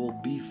you will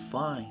be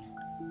fine.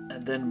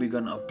 And then we're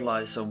gonna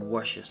apply some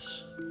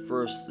washes.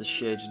 First the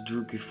shade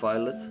Druchi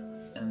Violet,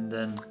 and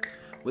then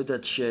with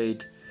that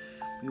shade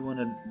we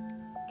wanna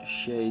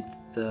shade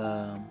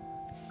the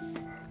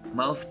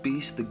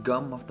mouthpiece, the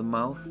gum of the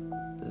mouth,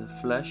 the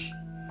flesh.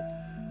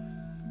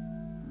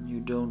 You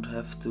don't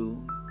have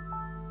to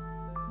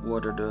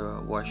water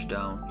the wash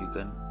down, you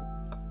can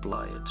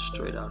apply it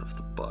straight out of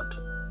the pot.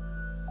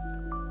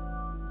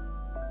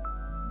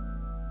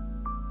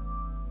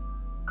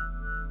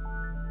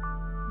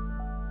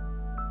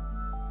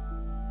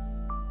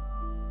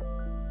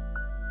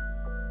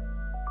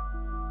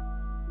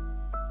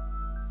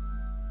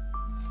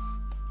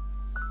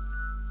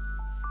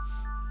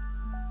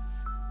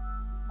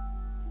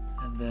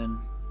 Then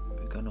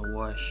we're gonna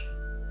wash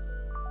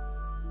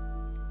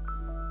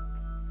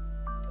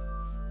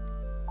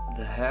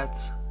the head,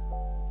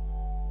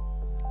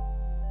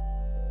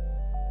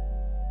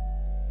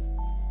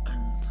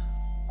 and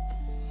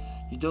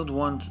you don't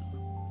want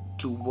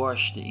to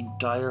wash the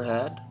entire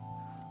head,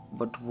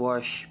 but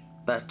wash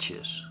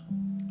patches.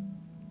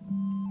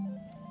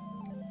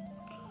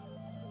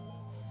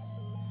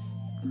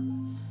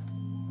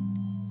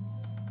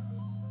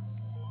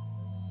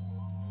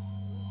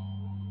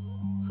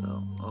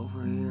 So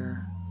over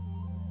here,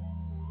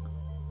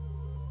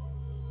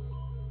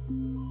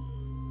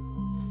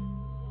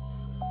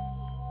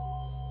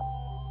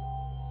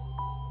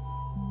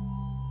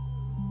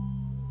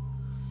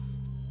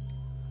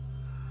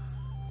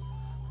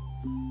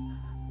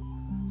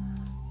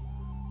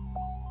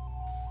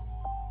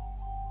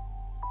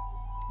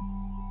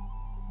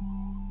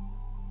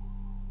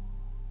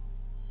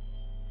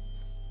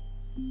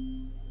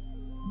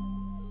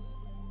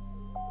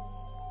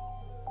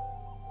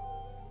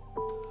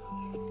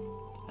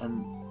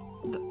 and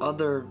the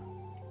other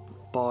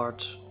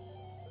parts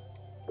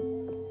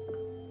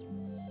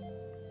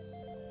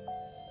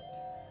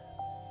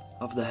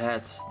of the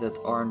heads that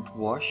aren't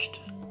washed,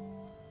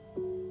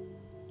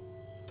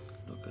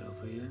 look at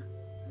over here.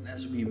 And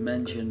as we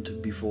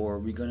mentioned before,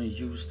 we're gonna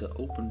use the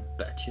open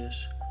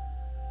patches.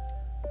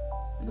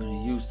 We're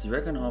gonna use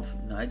Dragonhof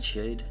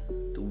Nightshade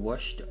to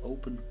wash the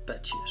open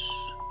patches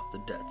of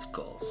the dead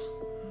skulls.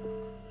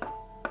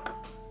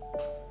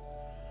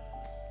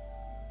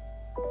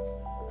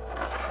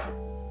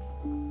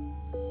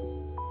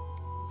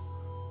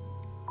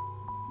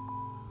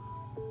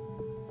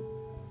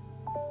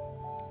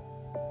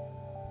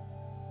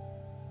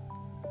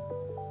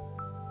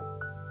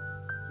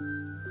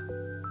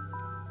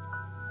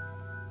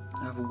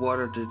 I've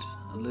watered it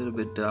a little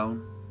bit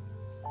down.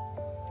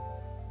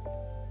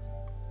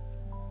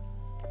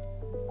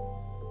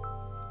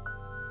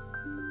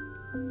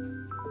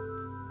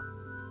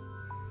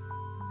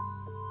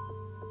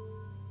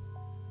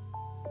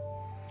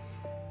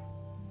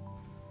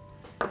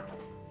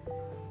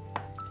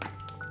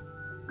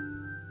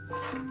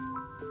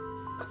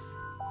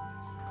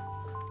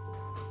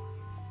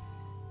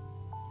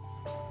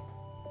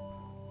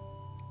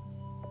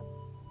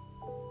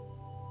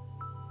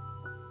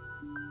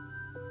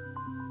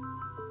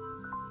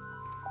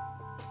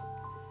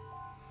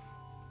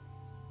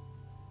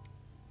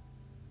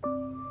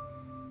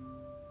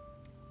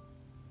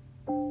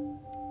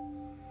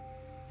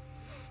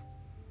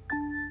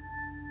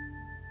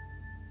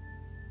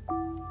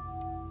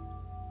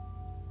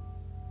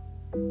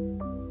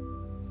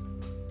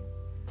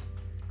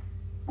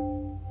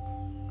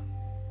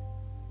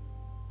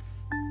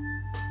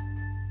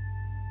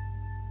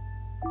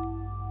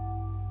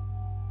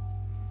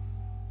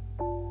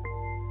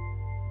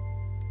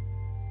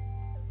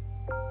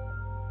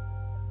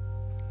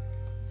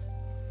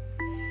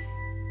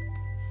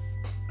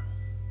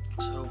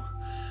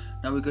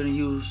 Now we're gonna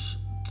use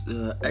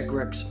the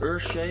Agrax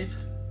Earthshade.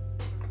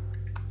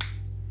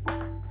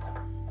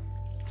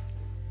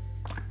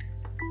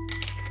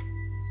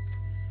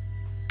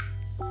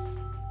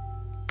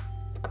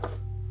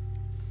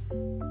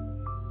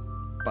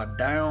 But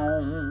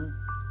down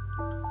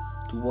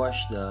to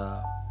wash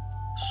the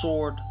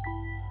sword,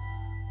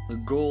 the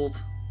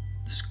gold,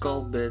 the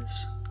skull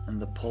bits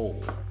and the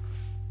pole.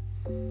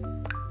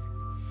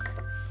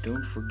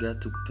 Don't forget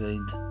to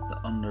paint the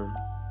under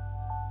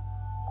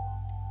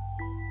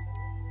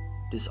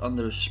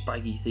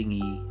spiky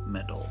thingy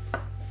metal.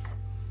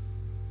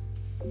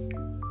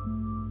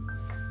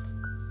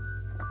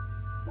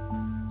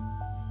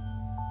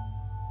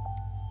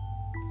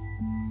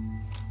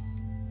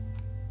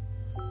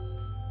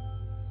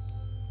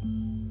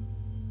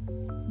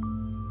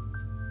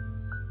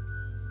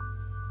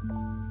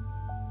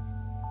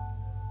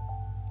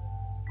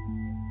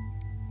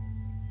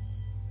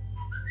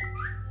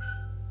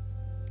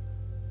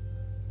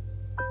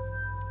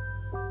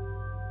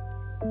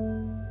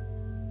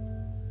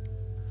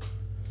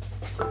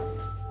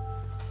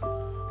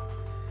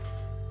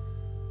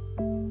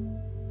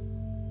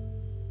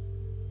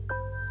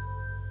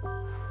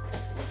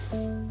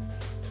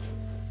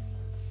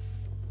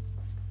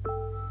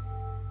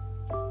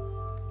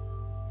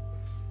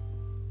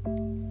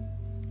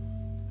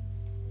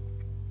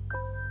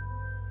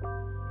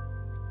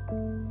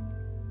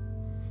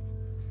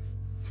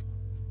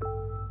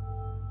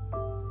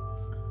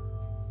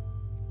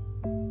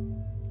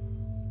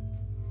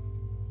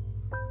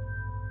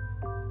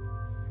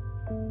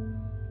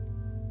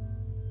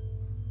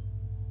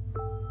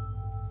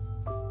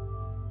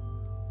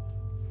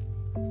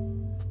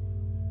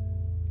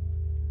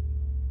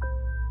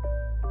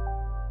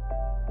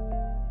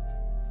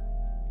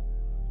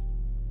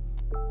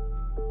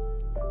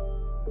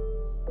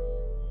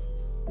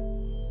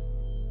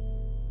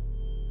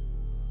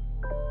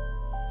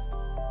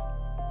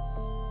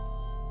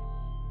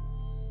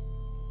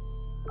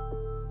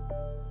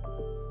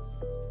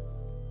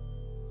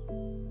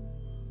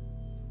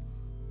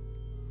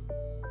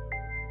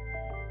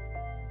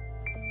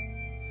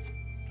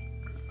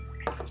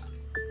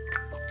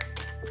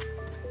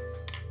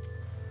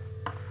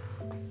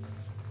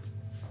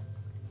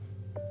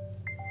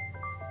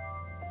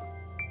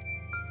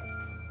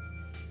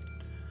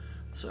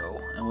 So,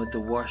 and with the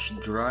wash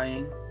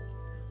drying,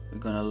 we're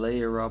gonna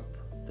layer up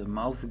the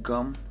mouth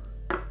gum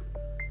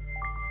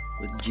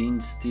with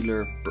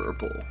Genestealer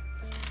Purple.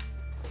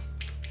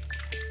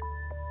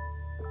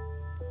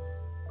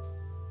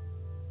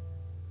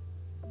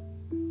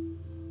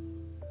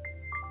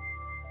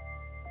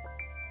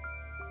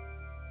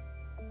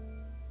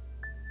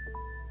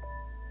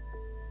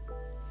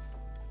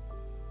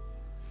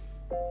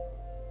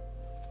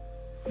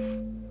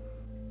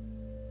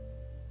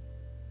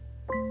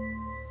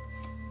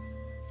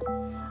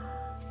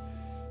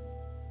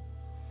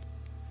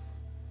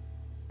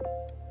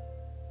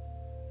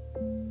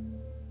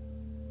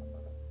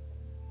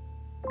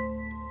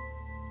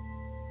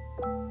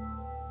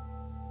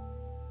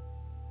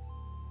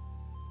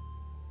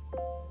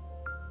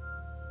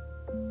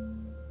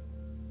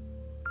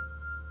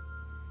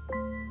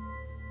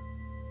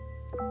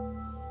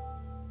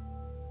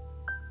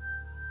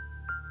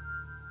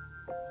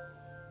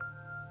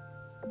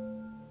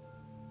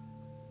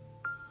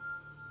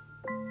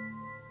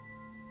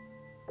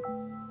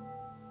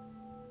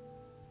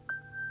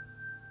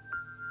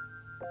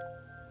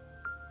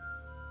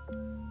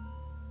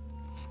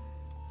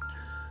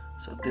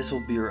 So this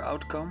will be your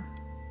outcome.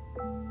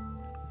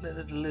 Let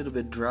it a little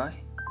bit dry.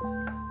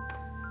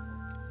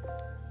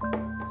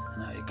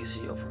 Now you can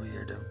see over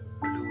here the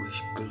bluish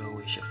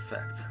glowish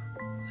effect.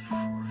 It's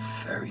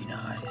very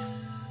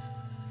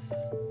nice.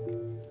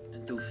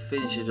 And to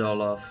finish it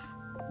all off,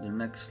 the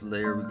next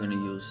layer we're gonna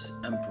use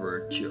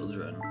Emperor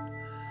Children,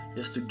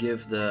 just to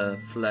give the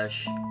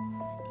flesh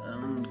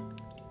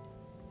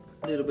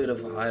a little bit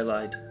of a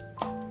highlight.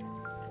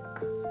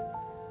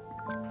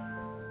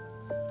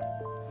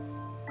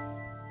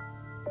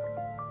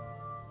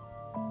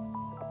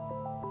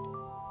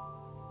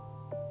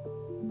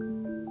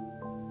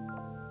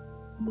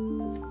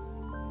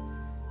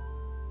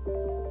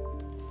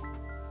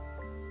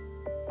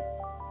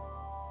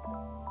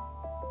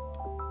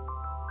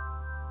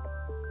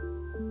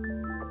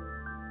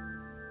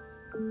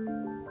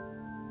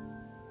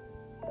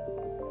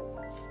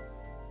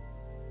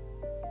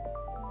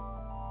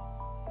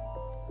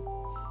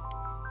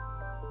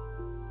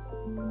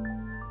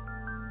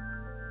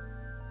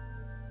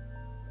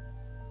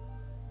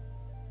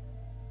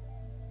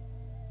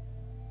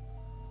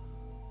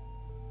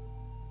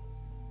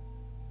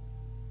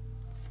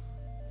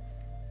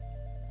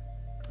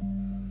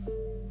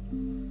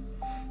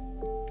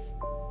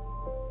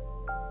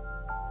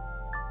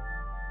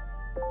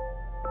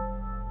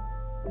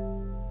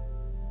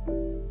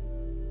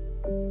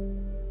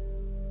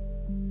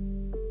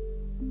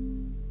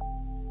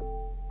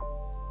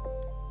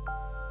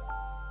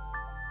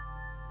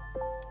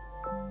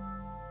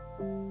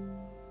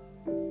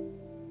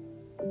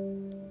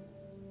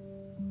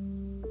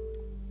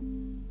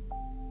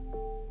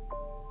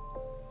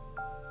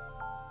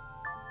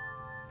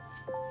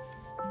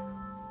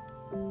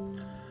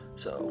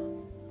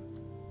 So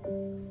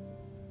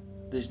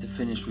this is the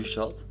finished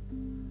result.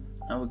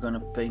 Now we're gonna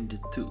paint the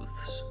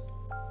tooths.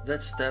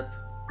 That step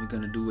we're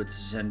gonna do with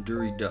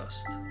Zandri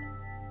Dust.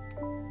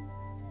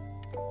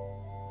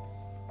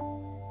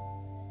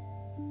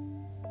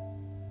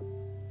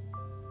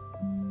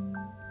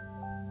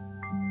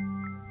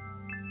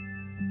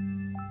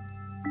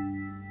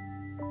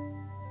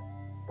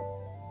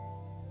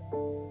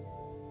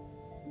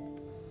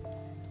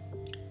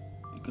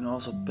 You can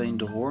also paint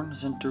the horn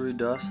Zandri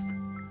Dust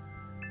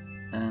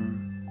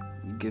and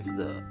give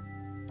the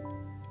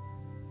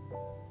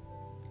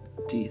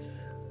teeth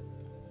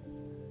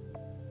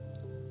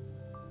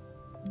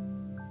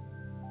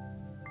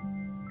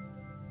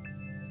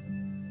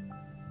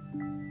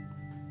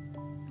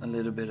a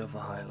little bit of a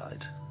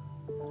highlight.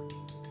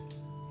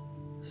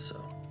 So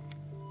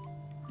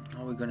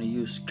now we're gonna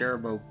use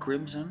Carroburg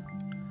Crimson,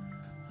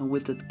 and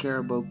with that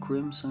Carroburg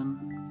Crimson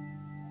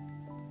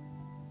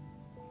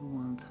you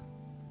want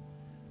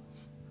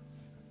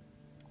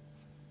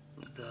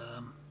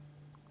the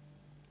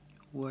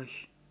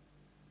wash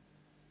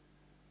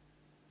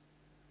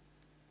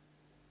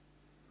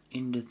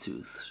in the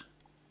tooths,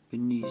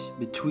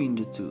 between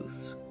the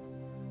tooths.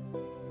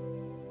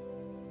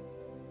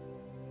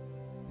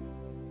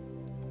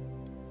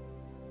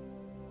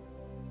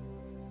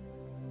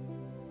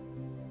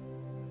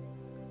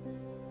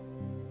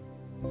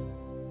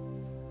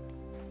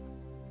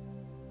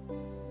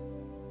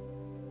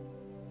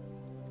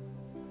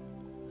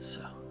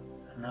 So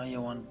now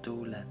you want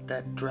to let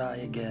that dry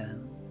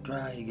again.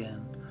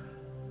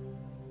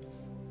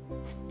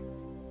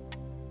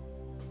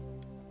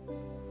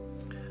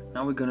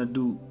 Now we're gonna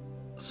do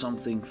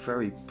something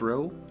very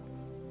pro.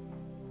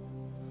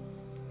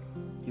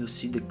 You'll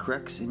see the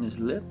cracks in his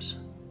lips.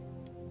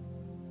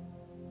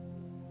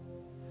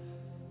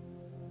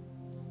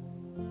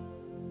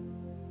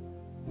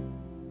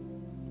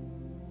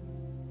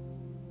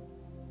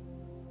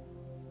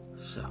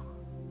 So.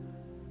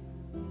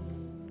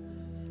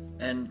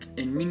 And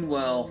in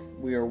meanwhile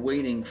we are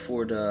waiting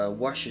for the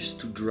washes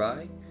to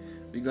dry.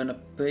 We're gonna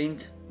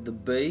paint the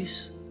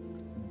base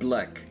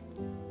black.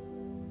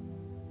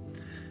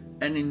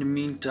 And in the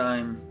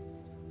meantime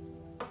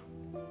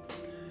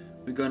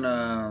we're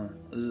gonna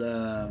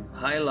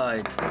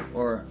highlight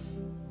or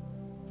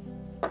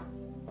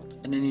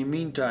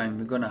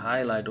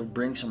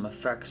bring some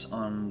effects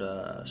on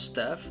the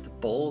staff, the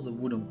pole, the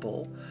wooden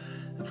pole.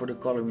 And for the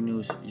color we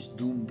use is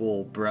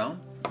Doombull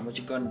Brown. And what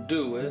you're gonna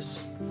do is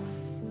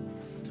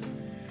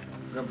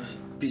grab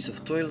a piece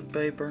of toilet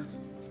paper.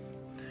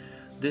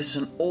 This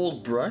is an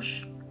old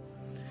brush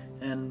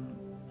and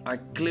I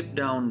clip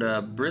down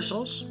the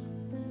bristles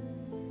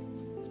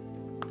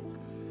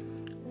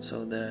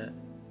so that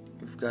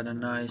you've got a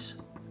nice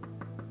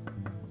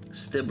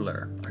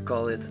stibbler. I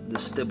call it the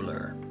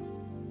stibbler.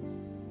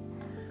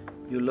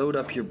 You load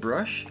up your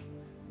brush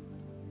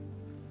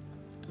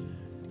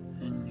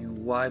and you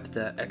wipe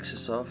the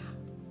excess off.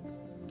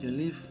 You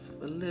leave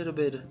a little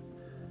bit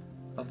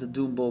of the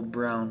Doombull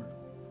Brown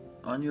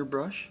on your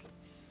brush,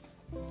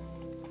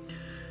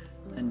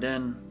 and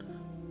then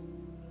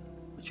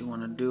what you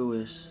want to do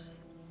is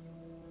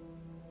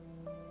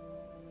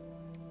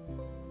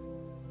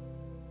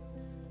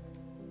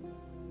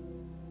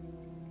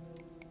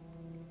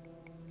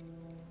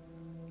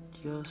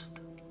just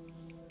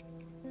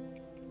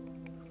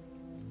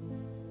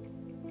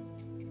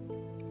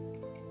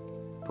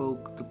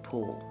poke the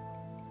pole.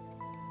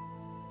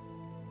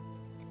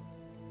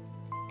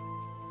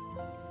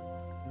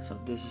 So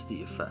this is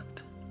the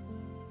effect.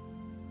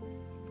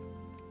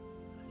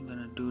 I'm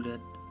gonna do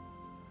that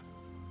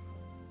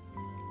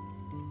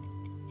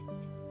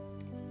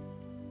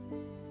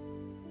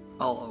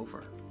all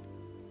over.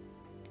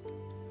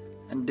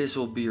 And this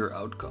will be your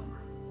outcome.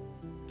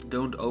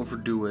 Don't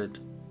overdo it.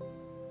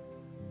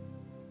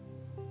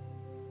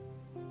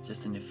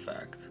 Just an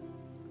effect.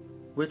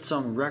 With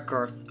some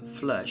Rakarth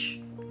Flesh,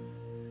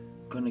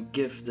 gonna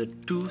give the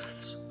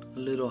tooths a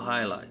little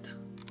highlight.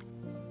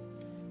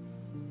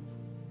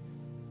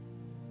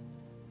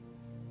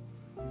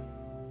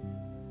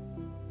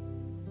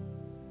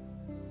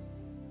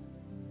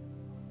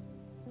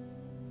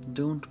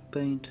 Don't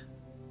paint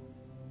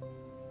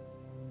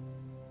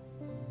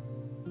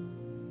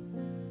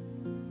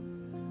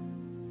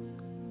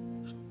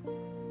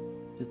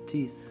the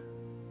teeth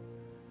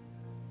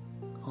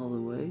all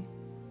the way.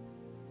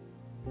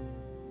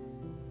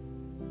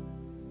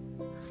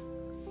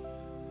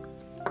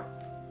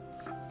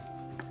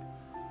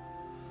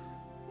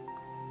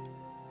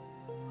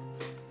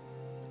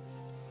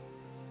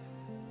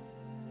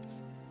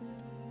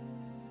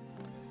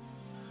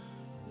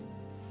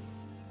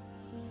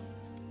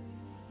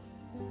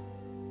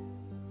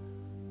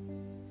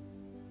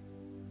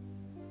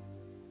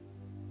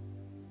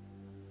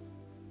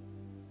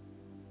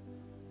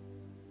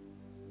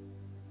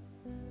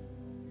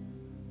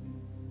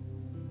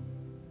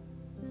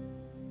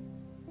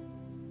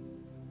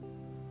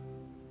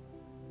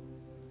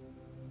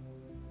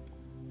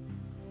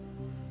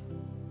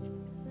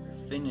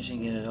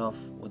 Finishing it off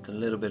with a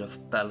little bit of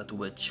Pallid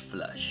Witch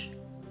Flesh.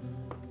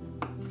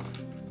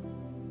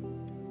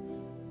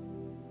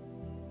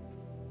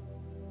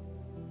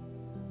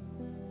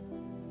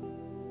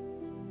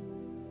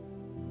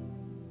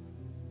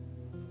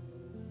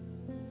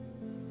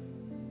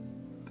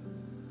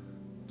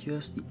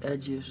 just the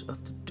edges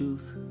of the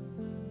tooth.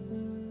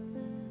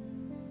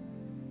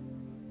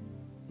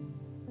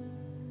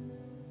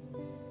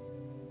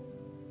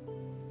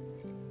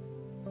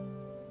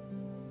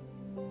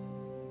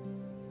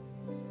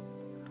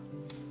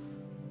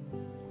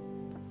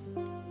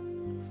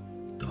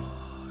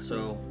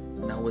 So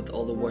now with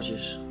all the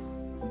washes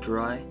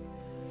dry,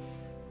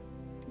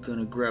 I'm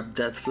gonna grab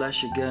that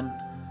flesh again,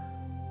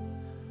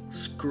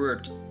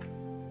 squirt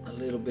a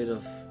little bit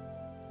of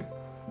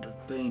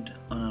that paint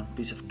on a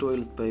piece of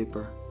toilet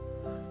paper,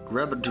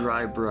 grab a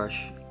dry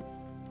brush,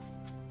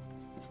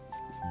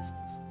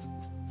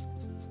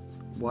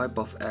 wipe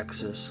off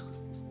excess,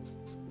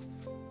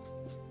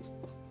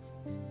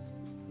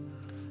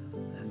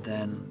 and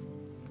then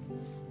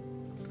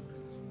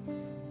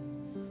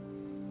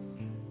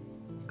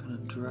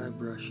dry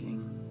brushing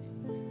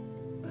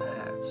the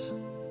hats.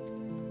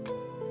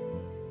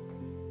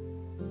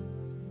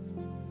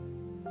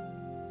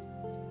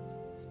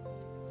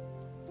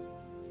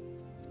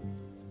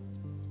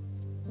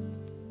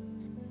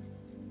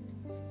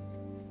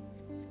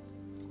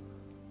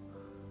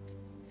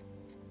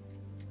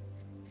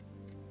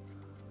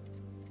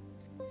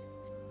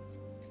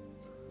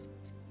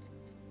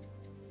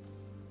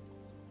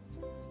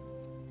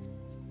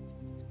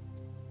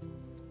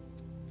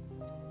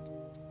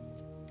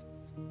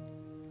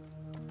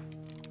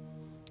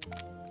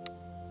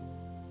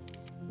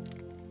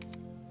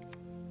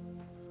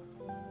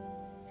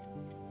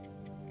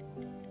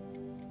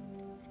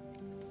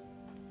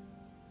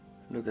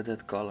 Look at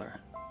that color.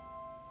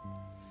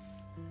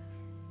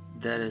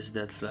 That is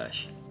that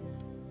flesh.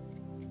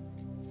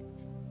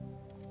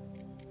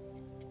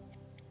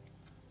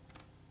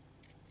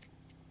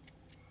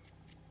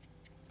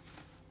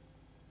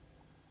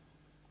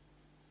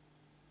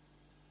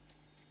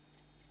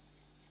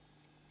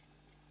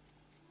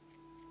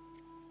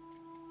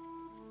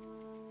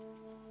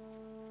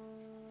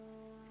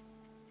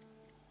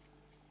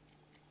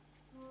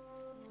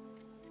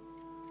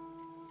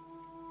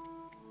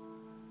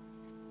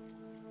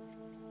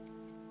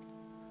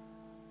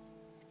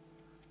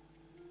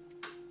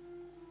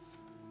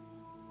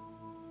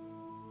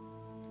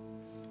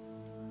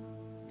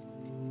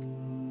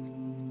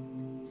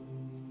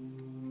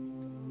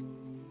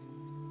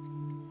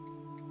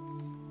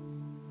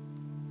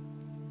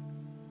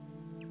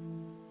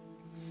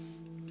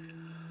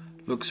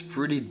 Looks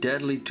pretty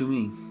deadly to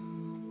me.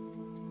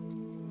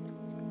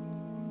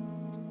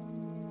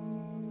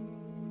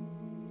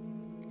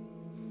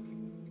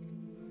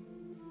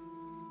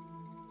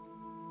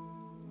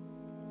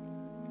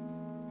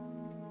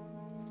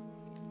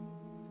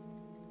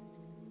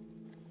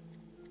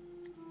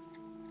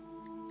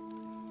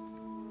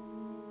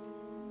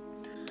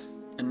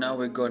 And now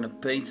we're going to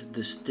paint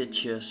the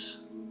stitches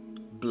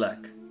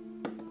black.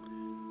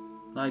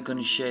 Now I'm going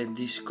to shade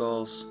these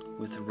skulls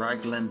with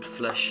Reikland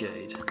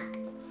Fleshshade.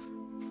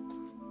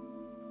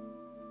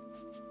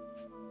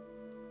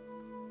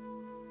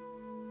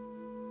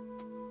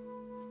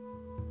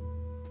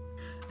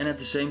 And at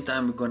the same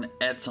time we're going to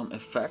add some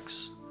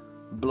effects.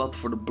 Blood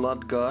for the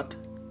Blood God.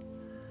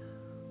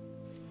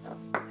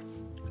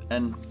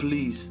 And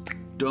please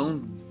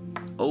don't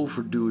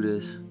overdo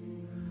this.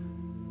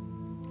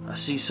 I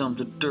see some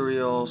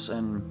tutorials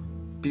and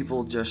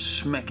people just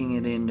smacking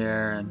it in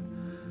there and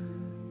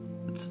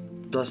it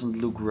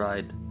doesn't look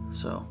right.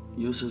 So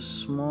use a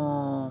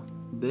small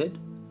bit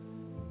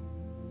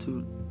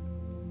to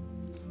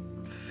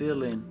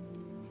fill in.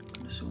 I'm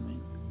gonna zoom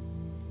in.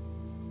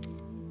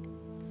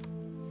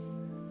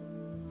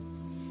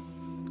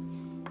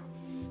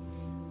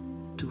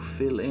 To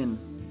fill in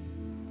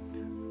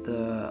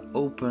the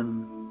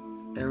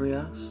open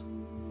areas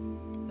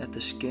at the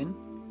skin,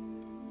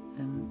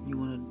 and you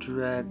want to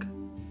drag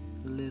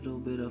a little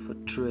bit of a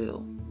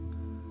trail,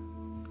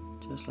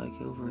 just like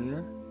over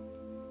here.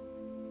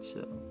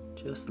 So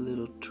just a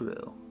little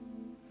trail.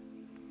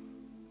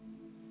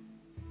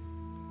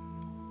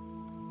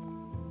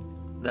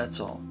 That's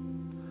all.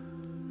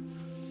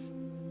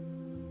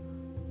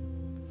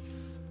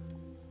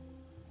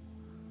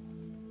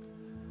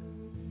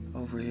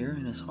 Over here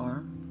in his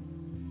arm,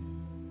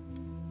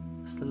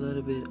 just a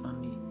little bit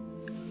on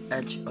the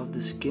edge of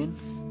the skin.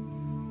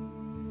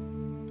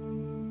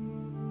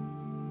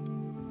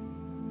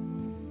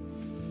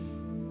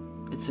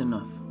 It's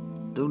enough.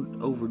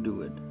 Don't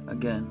overdo it.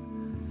 Again,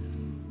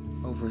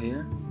 over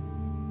here,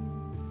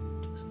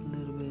 just a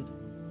little bit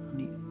on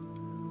the,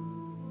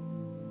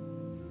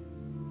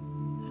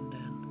 and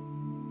then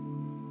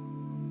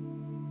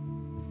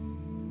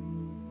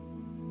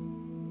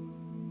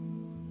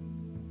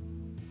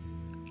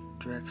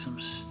drag some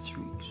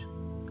streaks.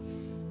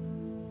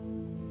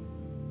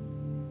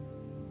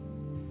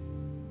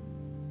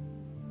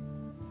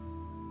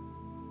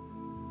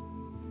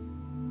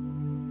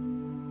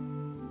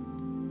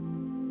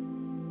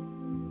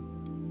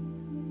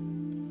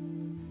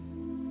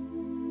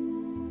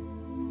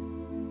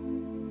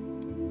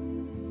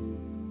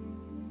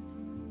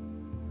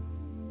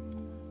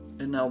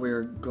 And now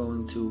we're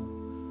going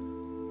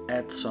to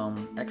add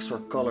some extra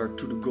color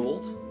to the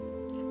gold,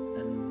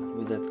 and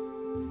with that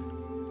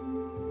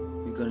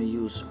we're gonna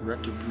use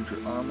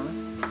Retribrutor Armour.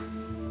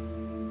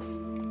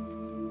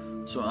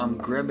 So I'm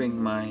grabbing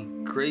my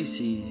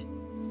crazy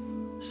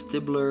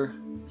stibbling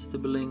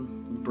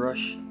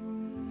brush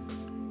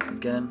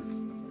again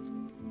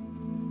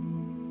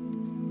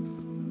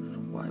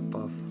and wipe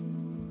off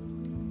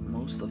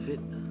most of it,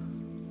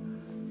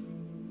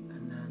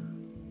 and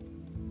then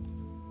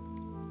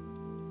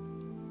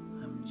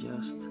I'm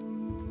just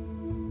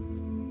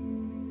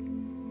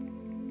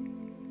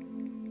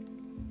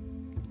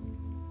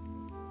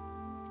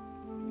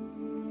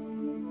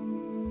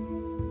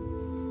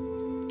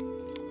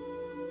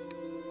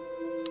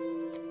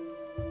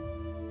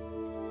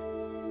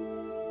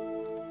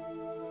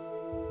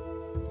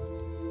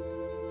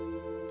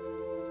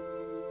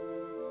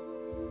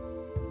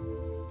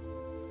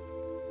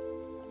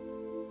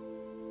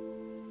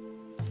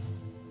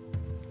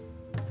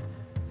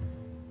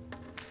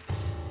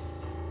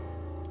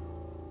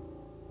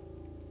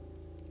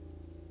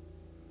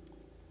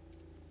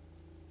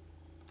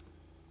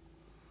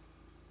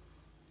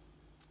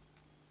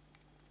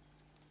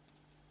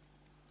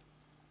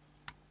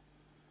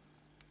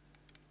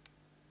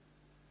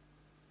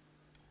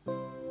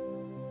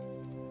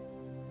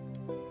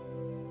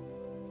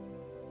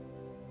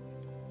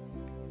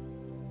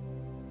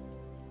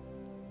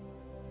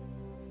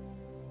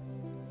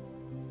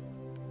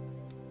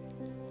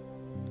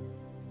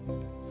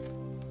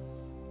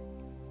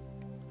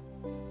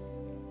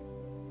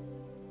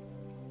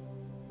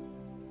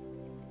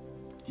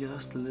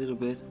just a little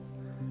bit.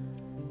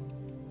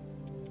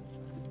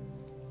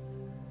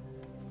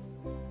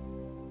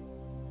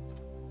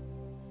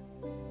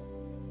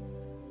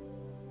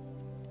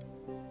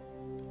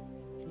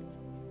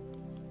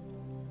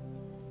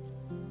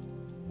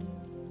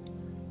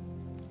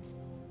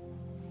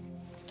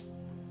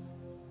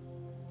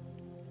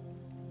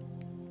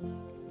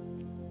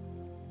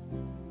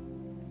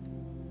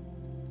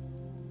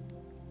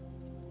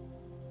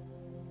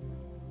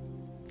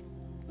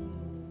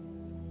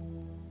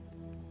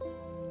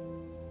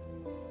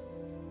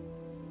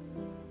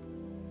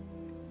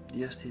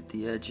 Just hit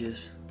the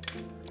edges,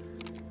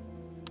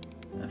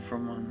 and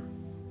from a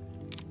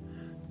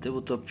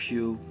tabletop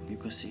view you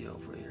can see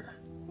over here.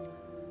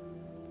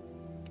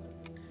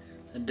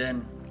 And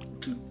then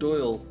to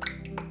dial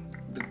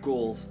the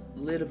gold a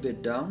little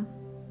bit down,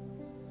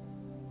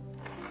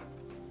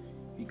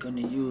 we're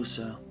gonna use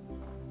a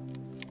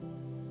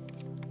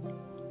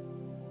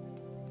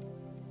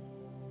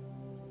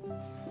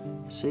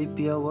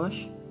sepia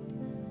wash.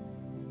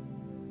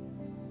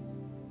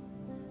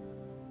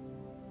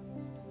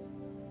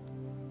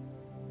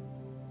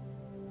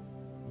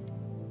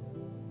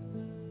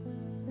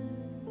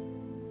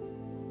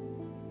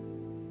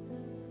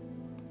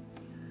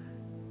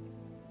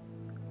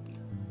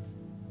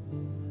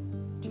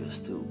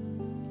 Just to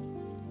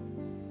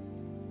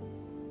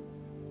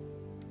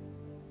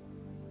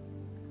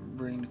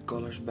bring the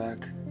colors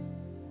back,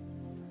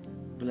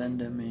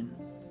 blend them in.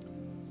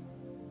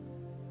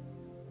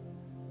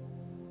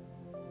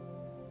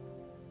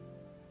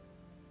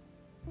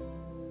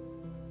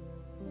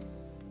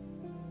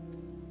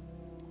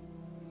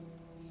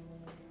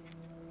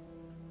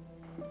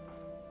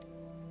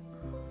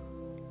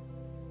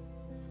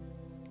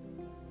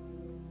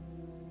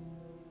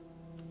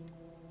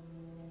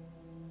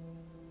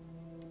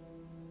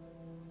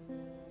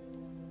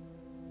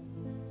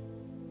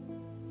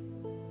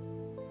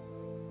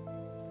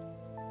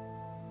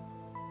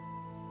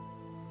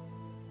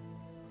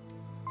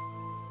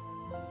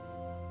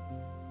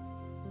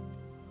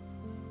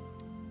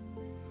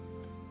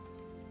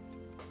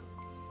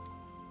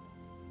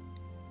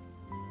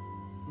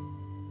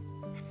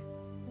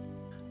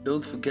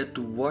 Don't forget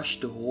to wash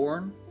the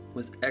horn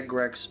with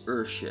Agrax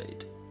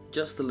Earthshade,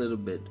 just a little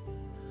bit.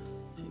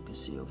 So you can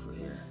see over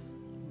here,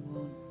 you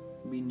won't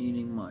be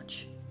needing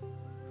much.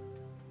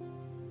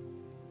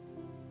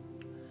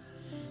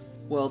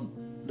 Well,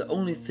 the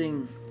only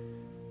thing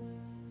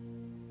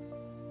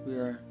we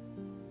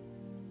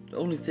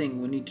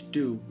need to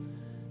do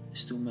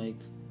is to make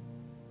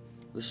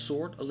the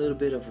sword a little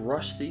bit of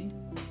rusty.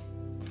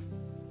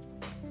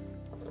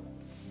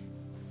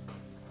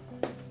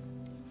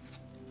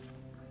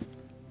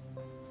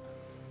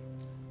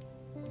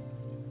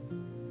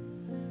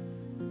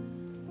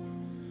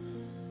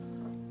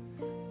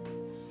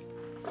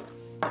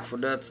 For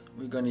that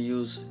we're gonna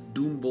use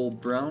Doombull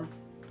Brown.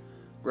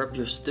 Grab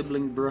your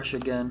stibbling brush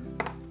again.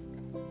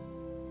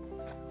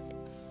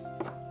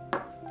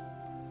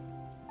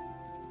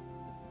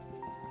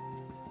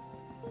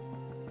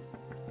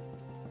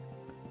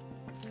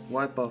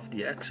 Wipe off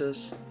the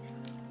excess.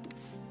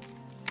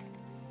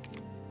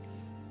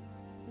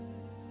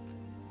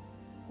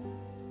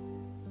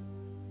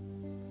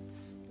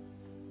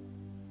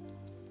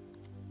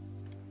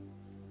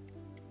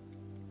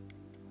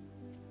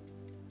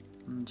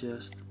 And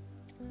just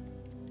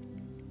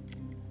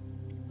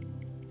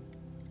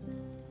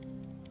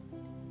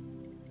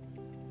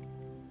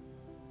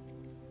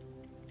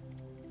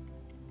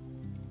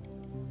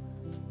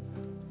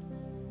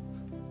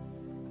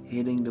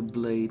hitting the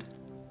blade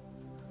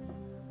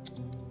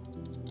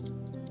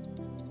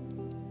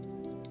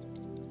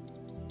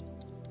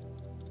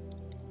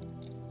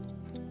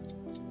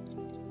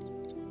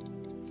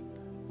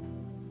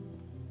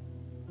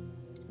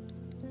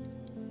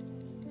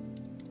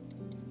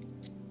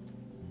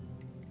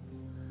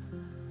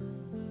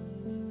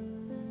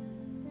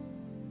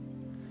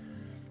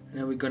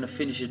then we're gonna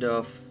finish it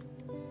off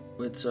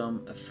with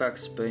some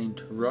effects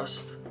paint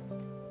rust,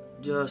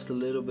 just a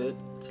little bit.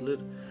 It's a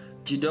little.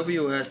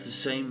 GW has the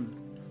same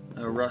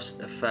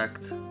rust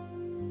effect,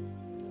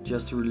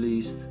 just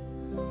released.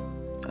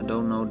 I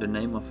don't know the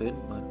name of it,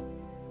 but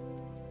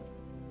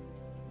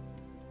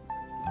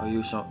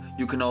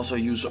you can also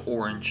use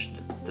orange.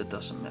 That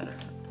doesn't matter.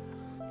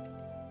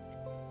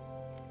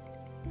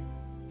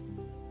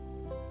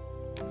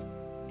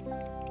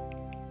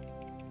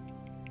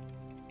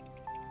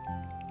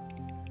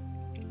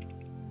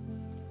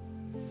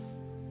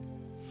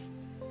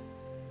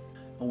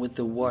 And with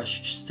the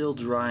wash still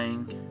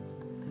drying,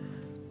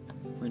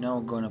 we're now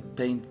going to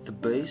paint the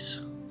base.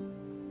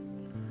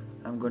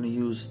 I'm going to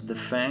use the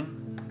Fang.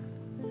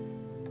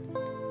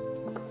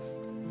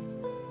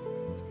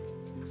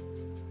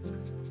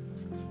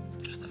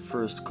 Just the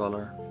first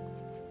color.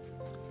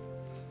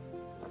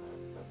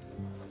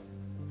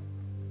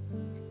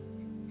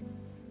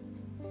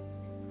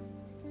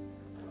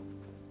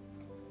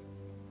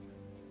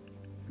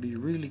 Be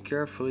really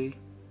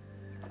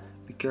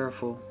be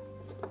careful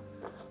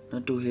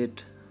not to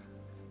hit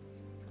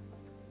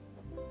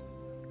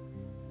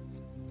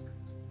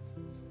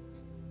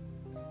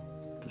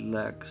the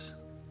legs.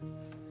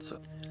 So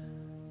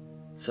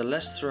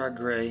Celestra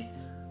Grey,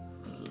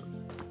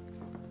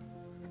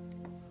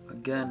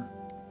 again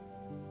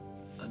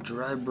a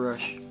dry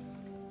brush,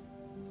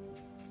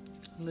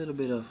 a little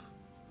bit of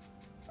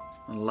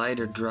a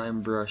lighter dry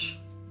brush,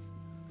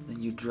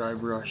 then you dry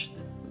brushed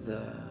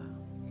the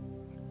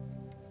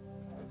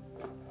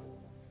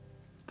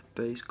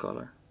base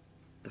color,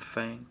 the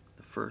Fang,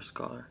 the first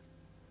color.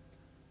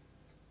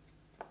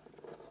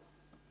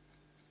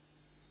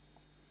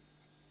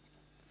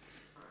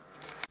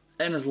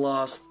 And as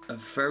last, a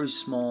very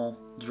small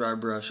dry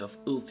brush of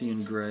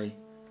Ulthian Grey,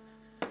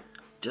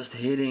 just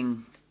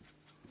hitting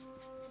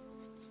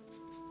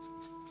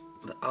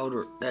the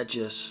outer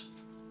edges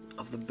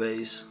of the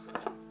base,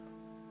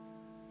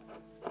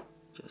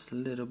 just a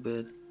little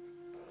bit.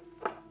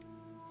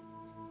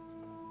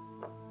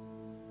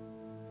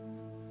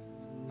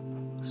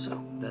 So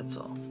that's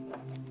all.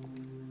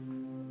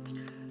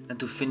 And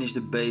to finish the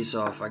base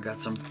off, I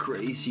got some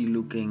crazy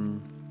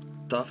looking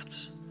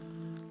tufts.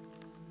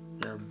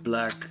 They're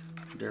black,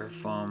 they're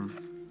from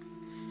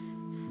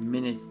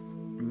mini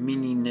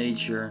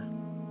nature,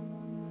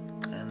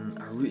 and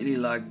I really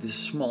like the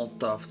small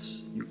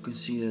tufts. You can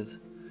see that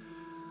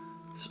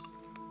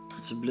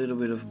it's a little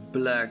bit of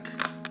black,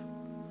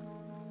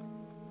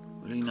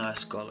 really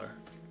nice color.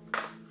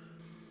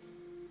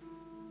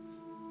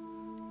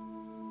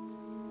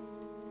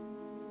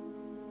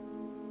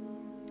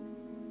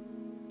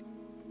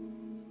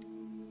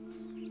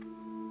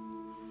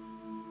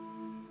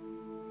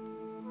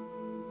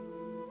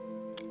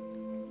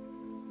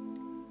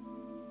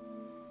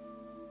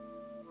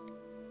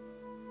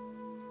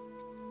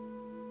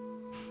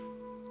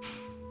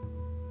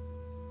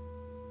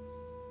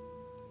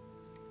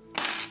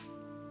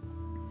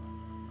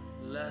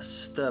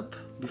 Last step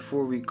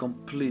before we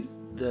complete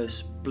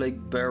this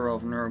Plaguebearer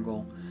of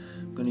Nurgle,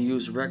 I'm gonna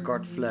use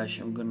Rakarth Flesh.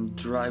 I'm gonna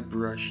dry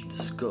brush the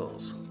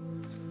skulls.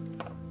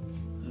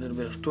 A little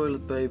bit of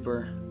toilet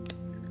paper.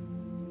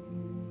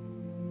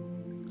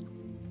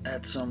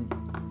 Add some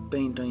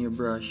paint on your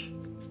brush.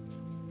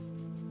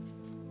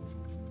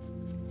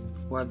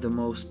 Wipe the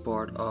most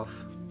part off.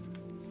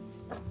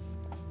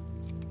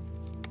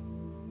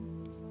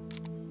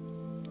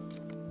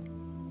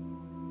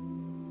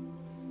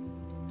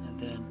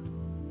 Then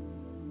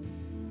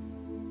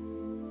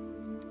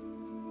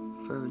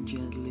very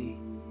gently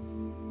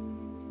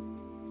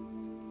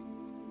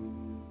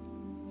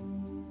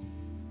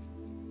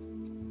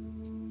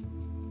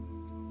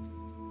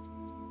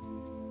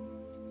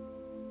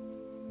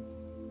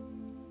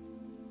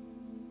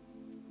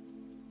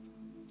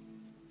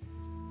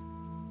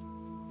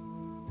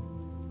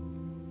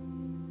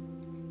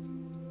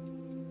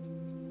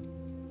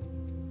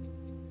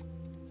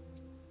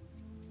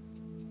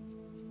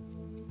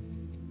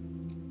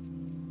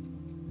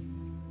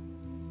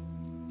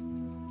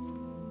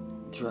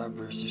dry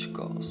brush the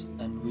skulls,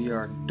 and we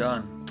are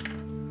done.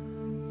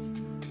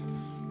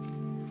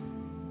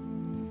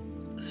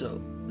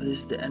 So this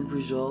is the end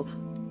result.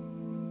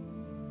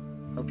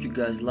 Hope you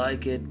guys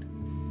like it.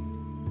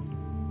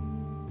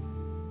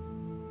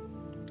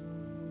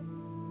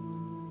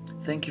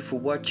 Thank you for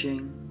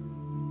watching.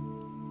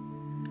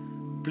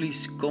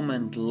 Please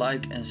comment,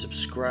 like and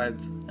subscribe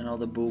and all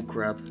the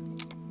bullcrap.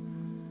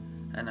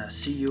 And I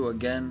see you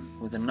again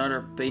with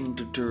another painting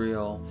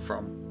tutorial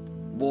from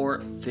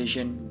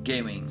WarVision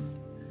Gaming.